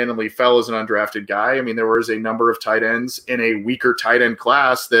just randomly fell as an undrafted guy. I mean, there was a number of tight ends in a weaker tight end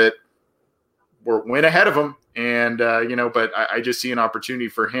class that went ahead of him. And, but I just see an opportunity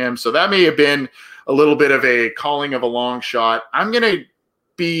for him. So that may have been a little bit of a calling of a long shot. I'm going to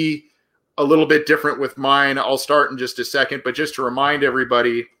be a little bit different with mine. I'll start in just a second, but just to remind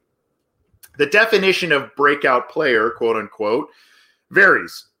everybody, the definition of breakout player, quote unquote,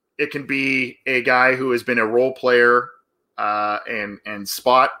 varies. It can be a guy who has been a role player and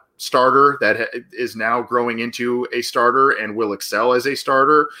spot starter that is now growing into a starter and will excel as a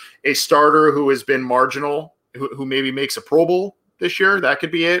starter who has been marginal, who maybe makes a Pro Bowl this year. That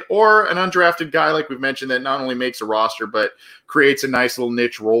could be it. Or an undrafted guy, like we've mentioned, that not only makes a roster, but creates a nice little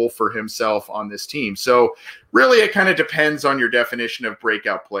niche role for himself on this team. So really, it kind of depends on your definition of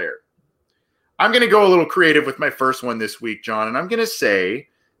breakout player. I'm going to go a little creative with my first one this week, John, and I'm going to say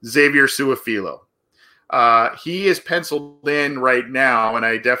Xavier Su'a-Filo. He is penciled in right now, and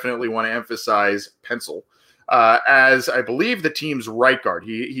I definitely want to emphasize pencil, as I believe the team's right guard.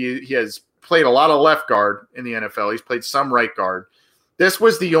 He has played a lot of left guard in the NFL. He's played some right guard. This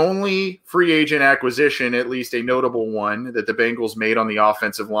was the only free agent acquisition, at least a notable one, that the Bengals made on the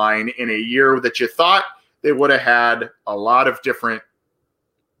offensive line in a year that you thought they would have had a lot of different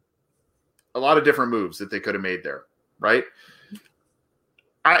moves that they could have made there, right?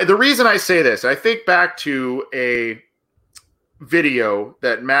 The reason I say this, I think back to a video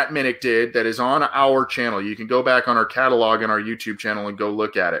that Matt Minnick did that is on our channel. You can go back on our catalog on our YouTube channel and go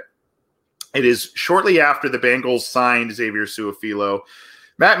look at it. It is shortly after the Bengals signed Xavier Su'a-Filo.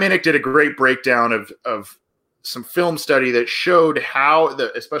 Matt Minnick did a great breakdown of some film study that showed how,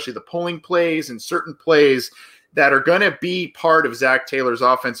 especially the pulling plays and certain plays that are going to be part of Zach Taylor's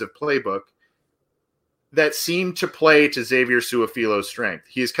offensive playbook that seem to play to Xavier Su'a-Filo's strength.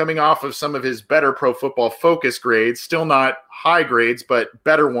 He is coming off of some of his better Pro Football Focus grades, still not high grades, but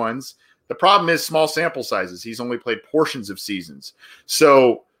better ones. The problem is small sample sizes. He's only played portions of seasons.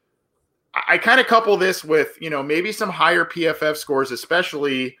 So I kind of couple this with, maybe some higher PFF scores,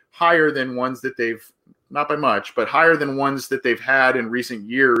 especially higher than ones that they've, not by much, but higher than ones that they've had in recent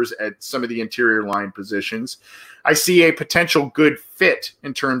years at some of the interior line positions. I see a potential good fit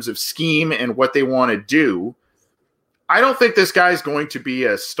in terms of scheme and what they want to do. I don't think this guy's going to be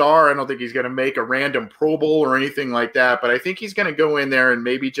a star. I don't think he's going to make a random Pro Bowl or anything like that, but I think he's going to go in there and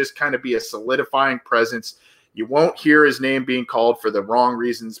maybe just kind of be a solidifying presence. You won't hear his name being called for the wrong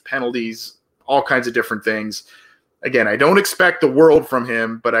reasons, penalties, all kinds of different things. Again, I don't expect the world from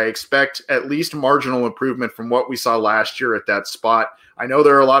him, but I expect at least marginal improvement from what we saw last year at that spot. I know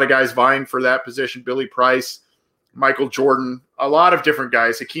there are a lot of guys vying for that position. Billy Price, Michael Jordan, a lot of different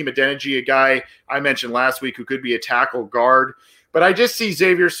guys. Hakeem Adeniji, a guy I mentioned last week who could be a tackle guard. But I just see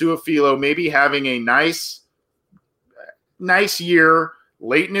Xavier Su'a-Filo maybe having a nice year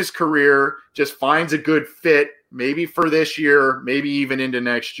late in his career, just finds a good fit, maybe for this year, maybe even into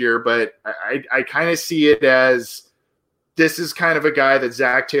next year. But I kind of see it as this is kind of a guy that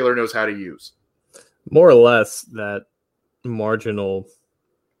Zach Taylor knows how to use. More or less that marginal,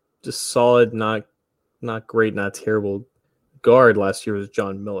 just solid, not great, not terrible guard last year was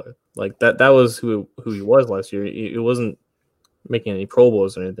John Miller. Like that was who he was last year. He wasn't making any Pro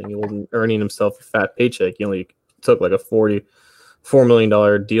Bowls or anything. He wasn't earning himself a fat paycheck. He only took like a $44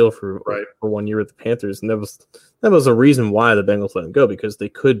 million deal for 1 year with the Panthers. And that was a reason why the Bengals let him go, because they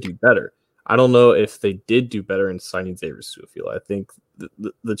could do better. I don't know if they did do better in signing Xavier Su'a-Filo. I think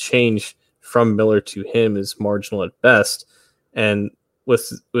the change from Miller to him is marginal at best. And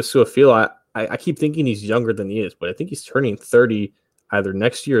with Su'a-Filo, I keep thinking he's younger than he is, but I think he's turning 30 either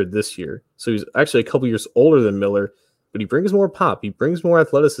next year or this year. So he's actually a couple years older than Miller, but he brings more pop. He brings more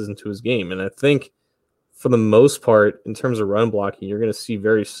athleticism to his game. And I think for the most part, in terms of run blocking, you're going to see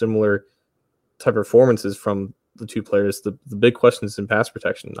very similar type performances from the two players. The big question is in pass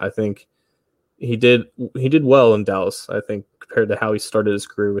protection. I think he did well in Dallas, I think, compared to how he started his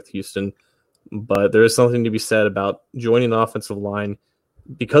career with Houston. But there is something to be said about joining the offensive line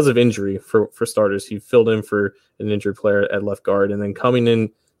because of injury. For starters, he filled in for an injured player at left guard, and then coming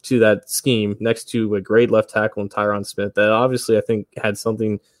in to that scheme next to a great left tackle in Tyron Smith, that obviously I think had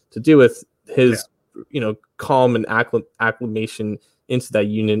something to do with his calm and acclimation into that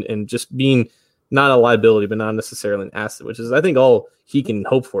unit and just being not a liability, but not necessarily an asset, which is I think all he can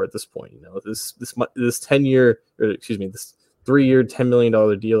hope for at this point. This 3-year, $10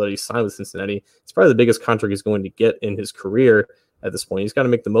 million deal that he signed with Cincinnati, it's probably the biggest contract he's going to get in his career at this point. He's got to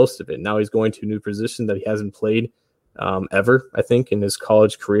make the most of it. Now he's going to a new position that he hasn't played ever, I think, in his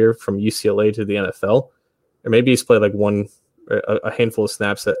college career from UCLA to the NFL. Or maybe he's played like a handful of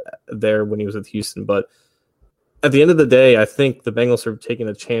snaps there when he was with Houston. But at the end of the day, I think the Bengals are taking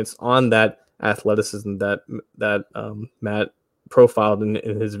a chance on that athleticism that Matt profiled in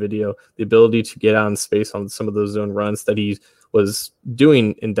his video, the ability to get out in space on some of those zone runs that he was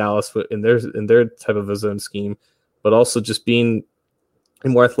doing in Dallas in their type of a zone scheme, but also just being a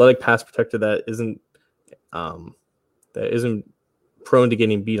more athletic pass protector that isn't prone to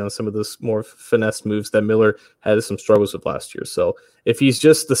getting beat on some of those more finesse moves that Miller had some struggles with last year. So if he's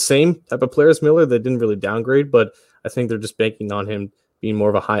just the same type of player as Miller, they didn't really downgrade, but I think they're just banking on him being more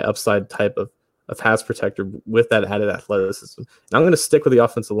of a high upside type of pass protector with that added athleticism. And I'm going to stick with the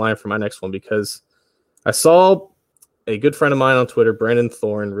offensive line for my next one because I saw a good friend of mine on Twitter, Brandon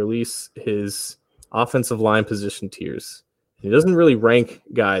Thorne, release his offensive line position tiers. He doesn't really rank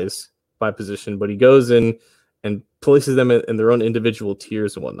guys by position, but he goes in and places them in their own individual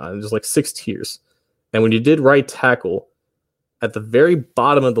tiers and whatnot. And there's like 6 tiers. And when you did right tackle, at the very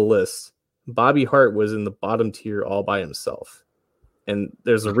bottom of the list, Bobby Hart was in the bottom tier all by himself. And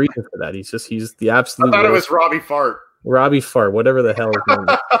there's a reason for that. He's the absolute. I thought it was Robbie Fart. Robbie Fart, whatever the hell his name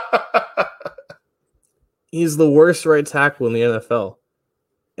is. He's the worst right tackle in the NFL.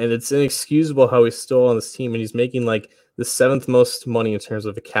 And it's inexcusable how he's still on this team, and he's making like the 7th most money in terms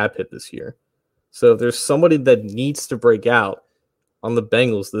of a cap hit this year. So if there's somebody that needs to break out on the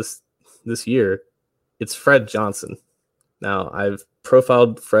Bengals this year, it's Fred Johnson. Now, I've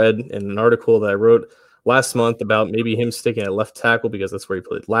profiled Fred in an article that I wrote last month about maybe him sticking at left tackle because that's where he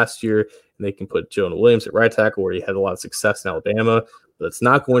played last year, and they can put Jonah Williams at right tackle where he had a lot of success in Alabama. But it's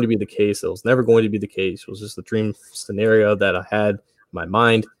not going to be the case. It was never going to be the case. It was just a dream scenario that I had in my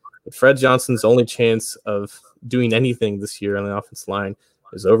mind. But Fred Johnson's only chance of doing anything this year on the offensive line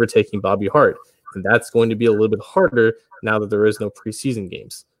is overtaking Bobby Hart, and that's going to be a little bit harder now that there is no preseason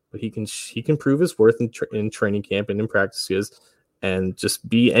games. But he can prove his worth in training camp and in practices, and just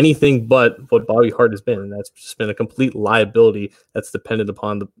be anything but what Bobby Hart has been, and that's just been a complete liability that's dependent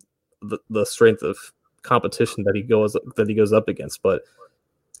upon the strength of competition that he goes up against. But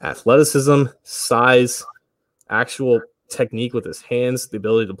athleticism, size, actual technique with his hands, the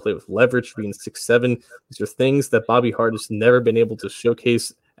ability to play with leverage, being 6'7", these are things that Bobby Hart has never been able to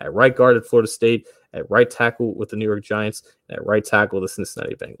showcase at right guard at Florida State, at right tackle with the New York Giants, and at right tackle with the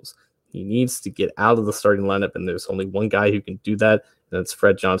Cincinnati Bengals. He needs to get out of the starting lineup, and there's only one guy who can do that, and that's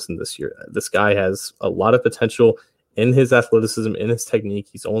Fred Johnson this year. This guy has a lot of potential in his athleticism, in his technique.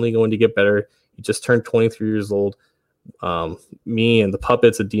 He's only going to get better. He just turned 23 years old. Me and the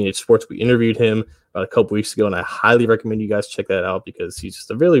Puppets at D&H Sports, we interviewed him about a couple weeks ago, and I highly recommend you guys check that out because he's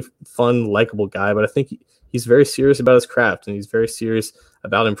just a really fun, likable guy, but I think he's very serious about his craft, and he's very serious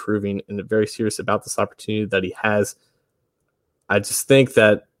about improving and very serious about this opportunity that he has. I just think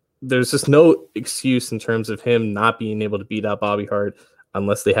that there's just no excuse in terms of him not being able to beat out Bobby Hart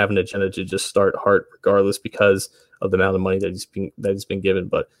unless they have an agenda to just start Hart regardless because of the amount of money that he's been given.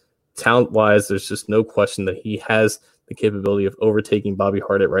 But talent-wise, there's just no question that he has the capability of overtaking Bobby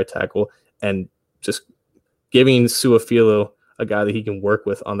Hart at right tackle and just giving Su'a-Filo a guy that he can work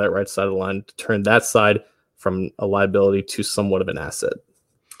with on that right side of the line to turn that side from a liability to somewhat of an asset.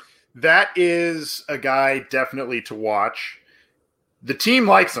 That is a guy definitely to watch. The team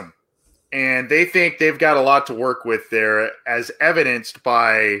likes him, and they think they've got a lot to work with there, as evidenced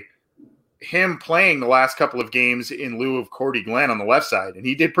by him playing the last couple of games in lieu of Cordy Glenn on the left side, and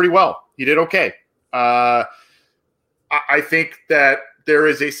he did pretty well. He did okay. I think that there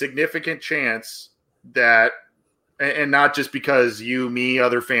is a significant chance that, and not just because you, me,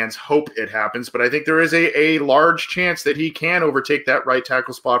 other fans hope it happens, but I think there is a large chance that he can overtake that right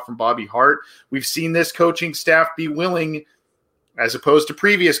tackle spot from Bobby Hart. We've seen this coaching staff be willing, as opposed to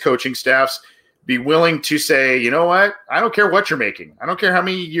previous coaching staffs, be willing to say, you know what? I don't care what you're making. I don't care how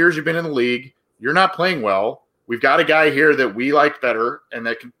many years you've been in the league. You're not playing well. We've got a guy here that we like better and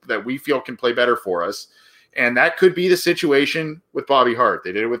that we feel can play better for us. And that could be the situation with Bobby Hart.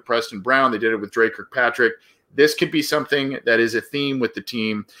 They did it with Preston Brown. They did it with Dre Kirkpatrick. This could be something that is a theme with the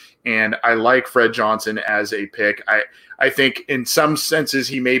team, and I like Fred Johnson as a pick. I think in some senses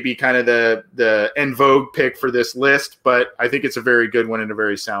he may be kind of the en vogue pick for this list, but I think it's a very good one and a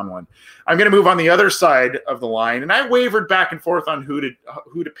very sound one. I'm going to move on the other side of the line, and I wavered back and forth on who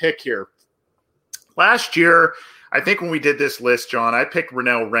to pick here. Last year, I think when we did this list, John, I picked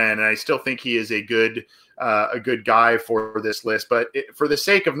Renell Wren, and I still think he is a good guy for this list. But for the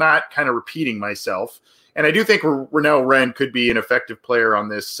sake of not kind of repeating myself, and I do think Renell Wren could be an effective player on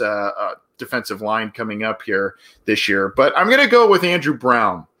this defensive line coming up here this year. But I'm going to go with Andrew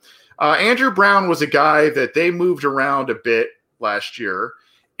Brown. Andrew Brown was a guy that they moved around a bit last year,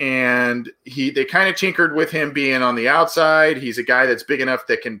 and they kind of tinkered with him being on the outside. He's a guy that's big enough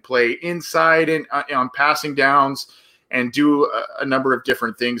that can play inside and on passing downs and do a number of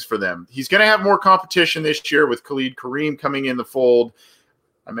different things for them. He's going to have more competition this year with Khalid Kareem coming in the fold.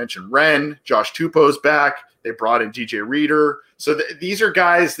 I mentioned Wren, Josh Tupou's back. They brought in DJ Reader. So these are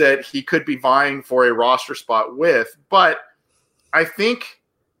guys that he could be vying for a roster spot with. But I think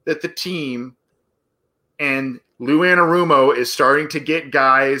that the team and Lou Anarumo is starting to get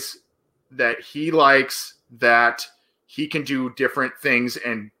guys that he likes, that he can do different things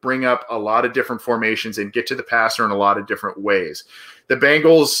and bring up a lot of different formations and get to the passer in a lot of different ways. The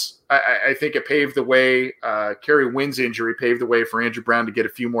Bengals, I think it paved the way. Kerry Wynn's injury paved the way for Andrew Brown to get a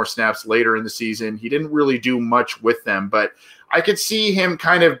few more snaps later in the season. He didn't really do much with them, but I could see him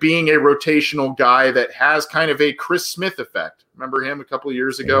kind of being a rotational guy that has kind of a Chris Smith effect. Remember him a couple of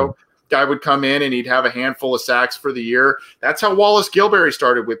years ago? Mm-hmm. Guy would come in and he'd have a handful of sacks for the year. That's how Wallace Gilberry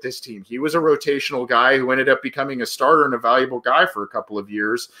started with this team. He was a rotational guy who ended up becoming a starter and a valuable guy for a couple of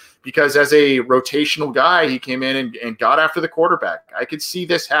years because as a rotational guy, he came in and got after the quarterback. I could see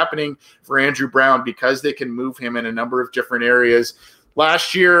this happening for Andrew Brown because they can move him in a number of different areas.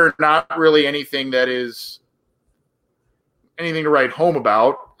 Last year, not really anything to write home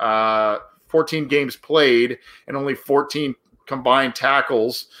about. 14 games played and only 14 combined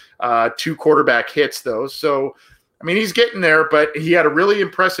tackles. 2 quarterback hits, though. So, I mean, he's getting there, but he had a really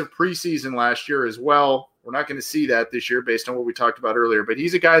impressive preseason last year as well. We're not going to see that this year based on what we talked about earlier, but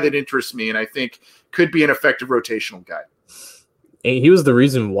he's a guy that interests me and I think could be an effective rotational guy. And he was the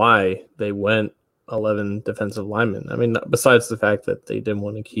reason why they went 11 defensive linemen. I mean, besides the fact that they didn't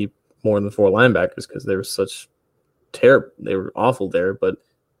want to keep more than 4 linebackers because they were such terrible, they were awful there, but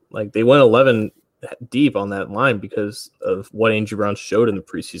like they went 11 deep on that line because of what Andrew Brown showed in the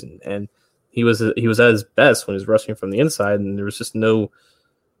preseason. And he was at his best when he was rushing from the inside, and there was just no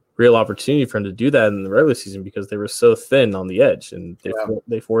real opportunity for him to do that in the regular season because they were so thin on the edge, and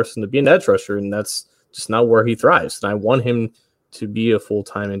they forced him to be an edge rusher, and that's just not where he thrives. And I want him to be a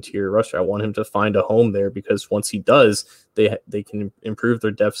full-time interior rusher. I want him to find a home there because once he does, they can improve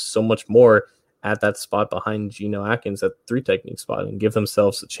their depth so much more at that spot behind Geno Atkins at the 3 technique spot and give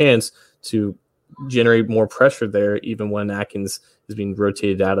themselves a chance to generate more pressure there even when Atkins is being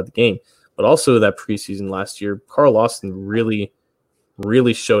rotated out of the game. But also that preseason last year, Carl Lawson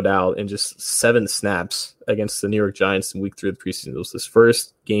really showed out in just 7 snaps against the New York Giants in week 3 of the preseason. It was his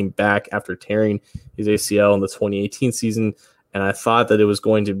first game back after tearing his ACL in the 2018 season. And I thought that it was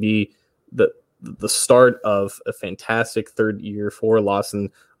going to be the start of a fantastic third year for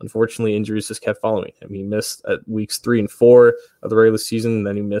Lawson. Unfortunately, injuries just kept following him. He missed at weeks 3 and 4 of the regular season, and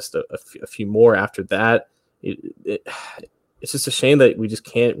then he missed a few more after that. It's just a shame that we just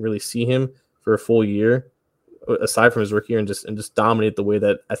can't really see him for a full year, aside from his rookie year, and just dominate the way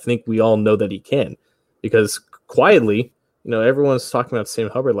that I think we all know that he can. Because quietly, everyone's talking about Sam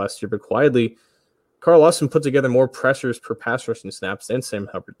Hubbard last year, but quietly, Carl Lawson put together more pressures per pass rushing snaps than Sam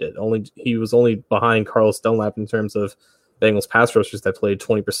Hubbard did. He was only behind Carlos Dunlap in terms of Bengals pass rushers that played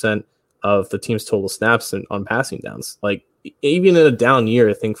 20% of the team's total snaps on passing downs. Like even in a down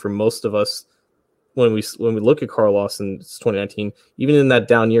year, I think for most of us, when we look at Carl Lawson, it's 2019, even in that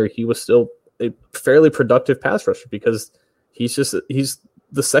down year, he was still a fairly productive pass rusher because he's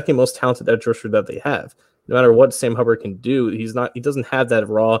the second most talented edge rusher that they have. No matter what Sam Hubbard can do, he doesn't have that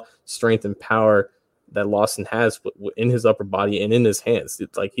raw strength and power that Lawson has in his upper body and in his hands.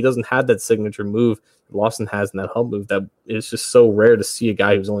 It's like he doesn't have that signature move Lawson has in that hump move that is just so rare to see a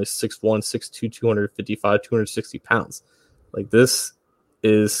guy who's only 6'1", 6'2", 255, 260 pounds. Like this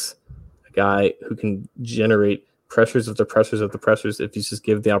is a guy who can generate pressures of the pressures of the pressures if he's just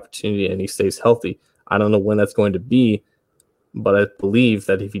given the opportunity and he stays healthy. I don't know when that's going to be, but I believe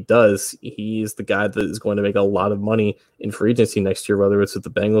that if he does, he is the guy that is going to make a lot of money in free agency next year, whether it's with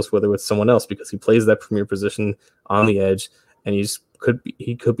the Bengals, whether it's someone else, because he plays that premier position on the edge, and he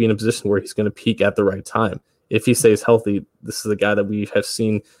could be in a position where he's going to peak at the right time. If he stays healthy, this is a guy that we have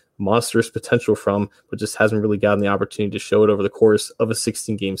seen monstrous potential from, but just hasn't really gotten the opportunity to show it over the course of a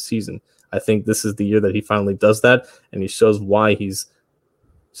 16-game season. I think this is the year that he finally does that, and he shows why he's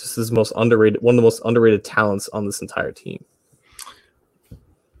just one of the most underrated talents on this entire team.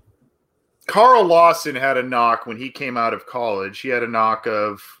 Carl Lawson had a knock when he came out of college. He had a knock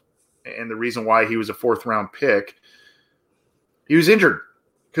and the reason why he was a 4th-round pick, he was injured,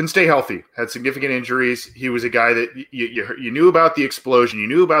 couldn't stay healthy, had significant injuries. He was a guy that you knew about the explosion, you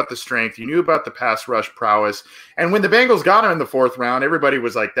knew about the strength, you knew about the pass rush prowess. And when the Bengals got him in the 4th round, everybody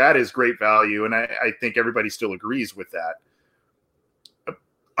was like, that is great value. And I think everybody still agrees with that.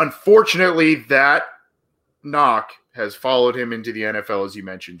 Unfortunately, that knock has followed him into the NFL, as you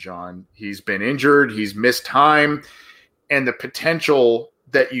mentioned, John. He's been injured. He's missed time. And the potential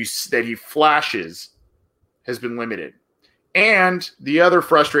that he flashes has been limited. And the other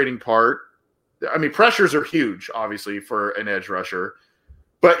frustrating part, I mean, pressures are huge, obviously, for an edge rusher.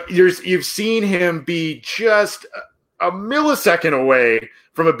 But you've seen him be just a millisecond away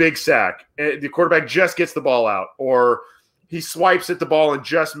from a big sack. The quarterback just gets the ball out, or he swipes at the ball and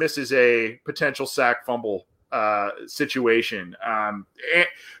just misses a potential sack fumble situation.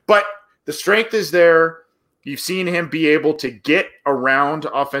 But the strength is there. You've seen him be able to get around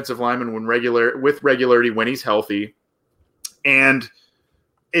offensive linemen with regularity when he's healthy. And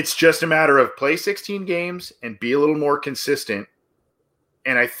it's just a matter of play 16 games and be a little more consistent.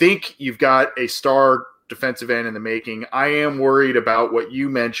 And I think you've got a star defensive end in the making. I am worried about what you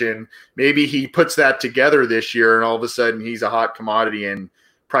mentioned. Maybe he puts that together this year and all of a sudden he's a hot commodity and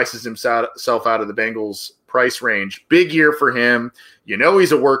prices himself out of the Bengals price range. Big year for him.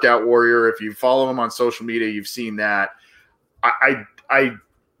 He's a workout warrior. If you follow him on social media, you've seen that. I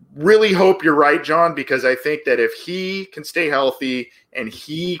really hope you're right, John, because I think that if he can stay healthy and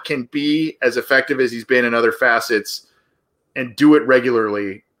he can be as effective as he's been in other facets and do it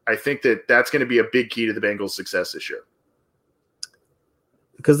regularly, I think that that's going to be a big key to the Bengals' success this year.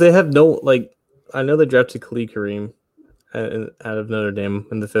 Because they have I know they drafted Khalid Kareem out of Notre Dame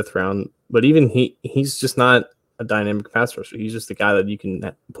in the 5th round, but even he's just not a dynamic pass rusher. He's just the guy that you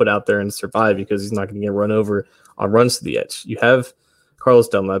can put out there and survive because he's not going to get run over on runs to the edge. You have Carlos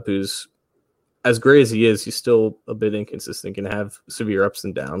Dunlap, who's as great as he is, he's still a bit inconsistent, can have severe ups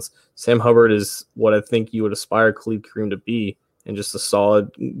and downs. Sam Hubbard is what I think you would aspire Khalid Kareem to be, and just a solid,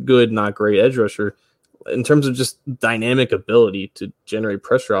 good, not great edge rusher. In terms of just dynamic ability to generate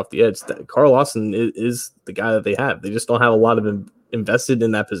pressure off the edge, Carl Lawson is the guy that they have. They just don't have a lot of invested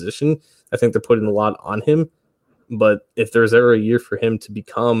in that position. I think they're putting a lot on him. But if there's ever a year for him to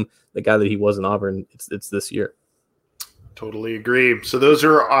become the guy that he was in Auburn, it's this year. Totally agree. So those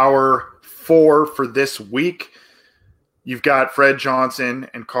are our 4 for this week. You've got Fred Johnson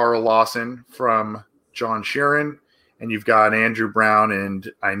and Carl Lawson from John Sheeran. And you've got Andrew Brown,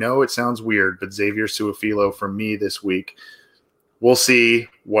 and I know it sounds weird, but Xavier Suafilo from me this week. We'll see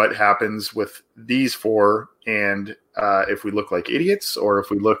what happens with these 4, and if we look like idiots or if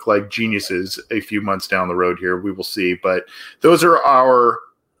we look like geniuses a few months down the road here, we will see. But those are our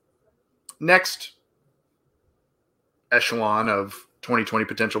next echelon of 2020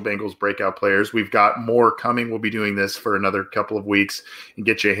 potential Bengals breakout players. We've got more coming. We'll be doing this for another couple of weeks and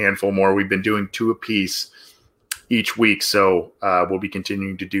get you a handful more. We've been doing 2 apiece each week, so we'll be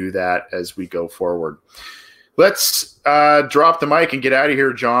continuing to do that as we go forward. Let's drop the mic and get out of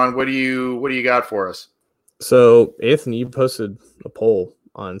here, John. What do you got for us? So, Anthony, you posted a poll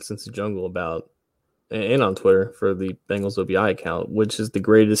on Cincy Jungle about, and on Twitter for the Bengals OBI account, which is the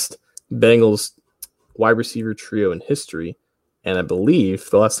greatest Bengals wide receiver trio in history. And I believe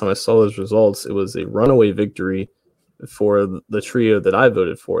the last time I saw those results, it was a runaway victory for the trio that I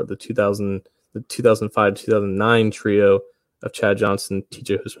voted for, the 2005-2009 trio of Chad Johnson,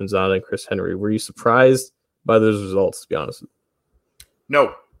 TJ Houshmandzadeh, and Chris Henry. Were you surprised by those results, to be honest?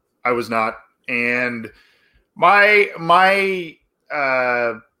 No, I was not. And I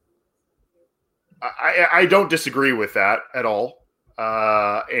don't disagree with that at all.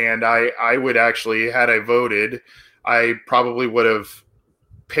 And I would actually, had I voted, I probably would have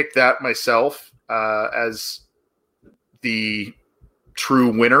picked that myself as the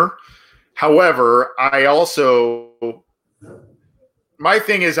true winner. However, my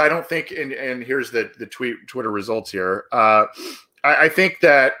thing is, I don't think, and here's the Twitter results here. I think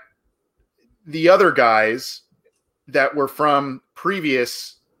that the other guys that were from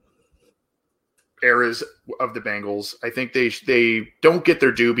previous eras of the Bengals, I think they don't get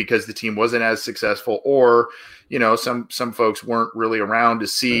their due because the team wasn't as successful, or some folks weren't really around to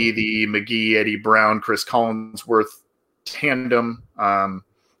see the McGee, Eddie Brown, Chris Collinsworth tandem. A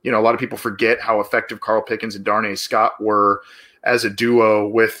lot of people forget how effective Carl Pickens and Darnay Scott were as a duo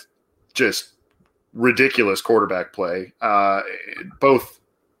with just ridiculous quarterback play. Both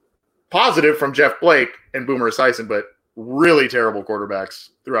positive from Jeff Blake and Boomer Esiason, but really terrible quarterbacks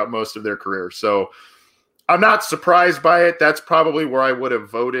throughout most of their career. So I'm not surprised by it. That's probably where I would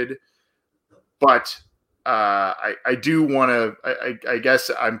have voted. But I do want to – I guess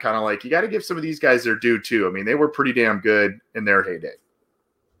I'm kind of like, you got to give some of these guys their due too. I mean, they were pretty damn good in their heyday.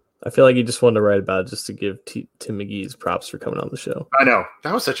 I feel like you just wanted to write about it just to give Tim McGee's props for coming on the show. I know.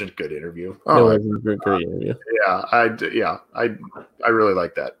 That was such a good interview. Oh, it was a great interview. I really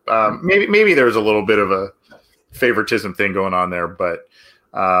like that. Maybe there was a little bit of a favoritism thing going on there, but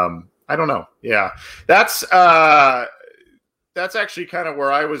I don't know. Yeah, that's actually kind of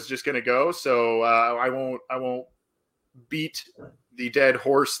where I was just going to go. So I won't beat the dead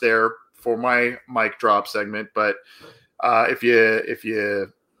horse there for my mic drop segment. But if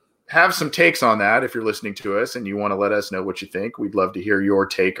you have some takes on that, if you're listening to us and you want to let us know what you think, we'd love to hear your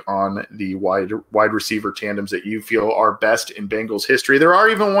take on the wide receiver tandems that you feel are best in Bengals history. There are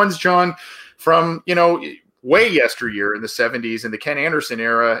even ones, John, from way yesteryear in the 70s in the Ken Anderson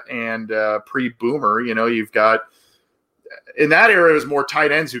era and pre-Boomer. You've got, in that era, it was more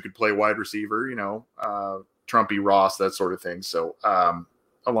tight ends who could play wide receiver, Trumpy, Ross, that sort of thing. So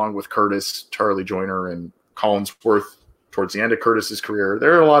along with Curtis, Charlie Joyner, and Collinsworth towards the end of Curtis's career,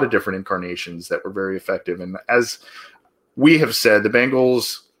 there are a lot of different incarnations that were very effective. And as we have said, the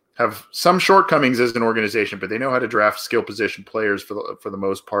Bengals have some shortcomings as an organization, but they know how to draft skill position players for the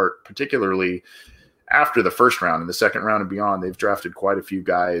most part, particularly after the first round and the second round and beyond. They've drafted quite a few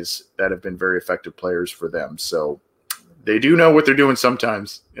guys that have been very effective players for them. So they do know what they're doing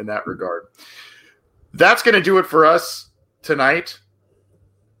sometimes in that regard. That's going to do it for us tonight.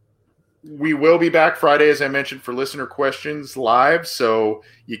 We will be back Friday, as I mentioned, for listener questions live. So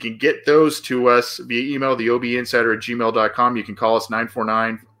you can get those to us via email, theobinsider@gmail.com. You can call us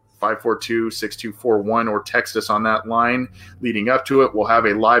 949-542-6241 or text us on that line leading up to it. We'll have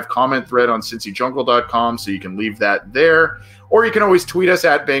a live comment thread on cincyjungle.com, so you can leave that there. Or you can always tweet us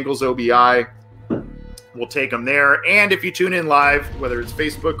at BengalsOBI. we'll take them there. And if you tune in live, whether it's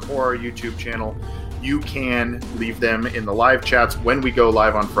Facebook or our YouTube channel, you can leave them in the live chats when we go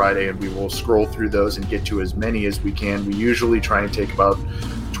live on Friday, and we will scroll through those and get to as many as we can. We usually try and take about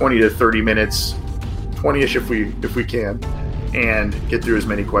 20 to 30 minutes, 20-ish if we can, and get through as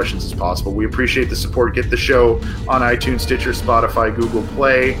many questions as possible. We appreciate the support. Get the show on iTunes, Stitcher, Spotify, Google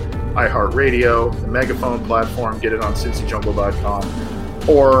Play, iHeartRadio, the Megaphone platform. Get it on CincyJungle.com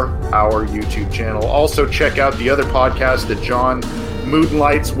or our YouTube channel. Also, check out the other podcast that John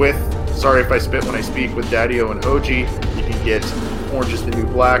moonlights with. Sorry if I spit when I speak, with Daddy-O and Oji. You can get Orange is the New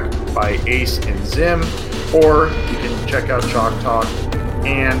Black by Ace and Zim, or you can check out Chalk Talk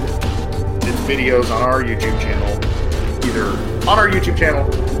and its videos on our YouTube channel, either on our YouTube channel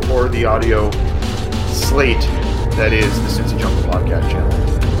or the audio slate that is the Cincy Jungle Podcast channel.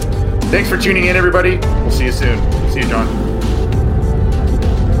 Thanks for tuning in, everybody. We'll see you soon. See you, John.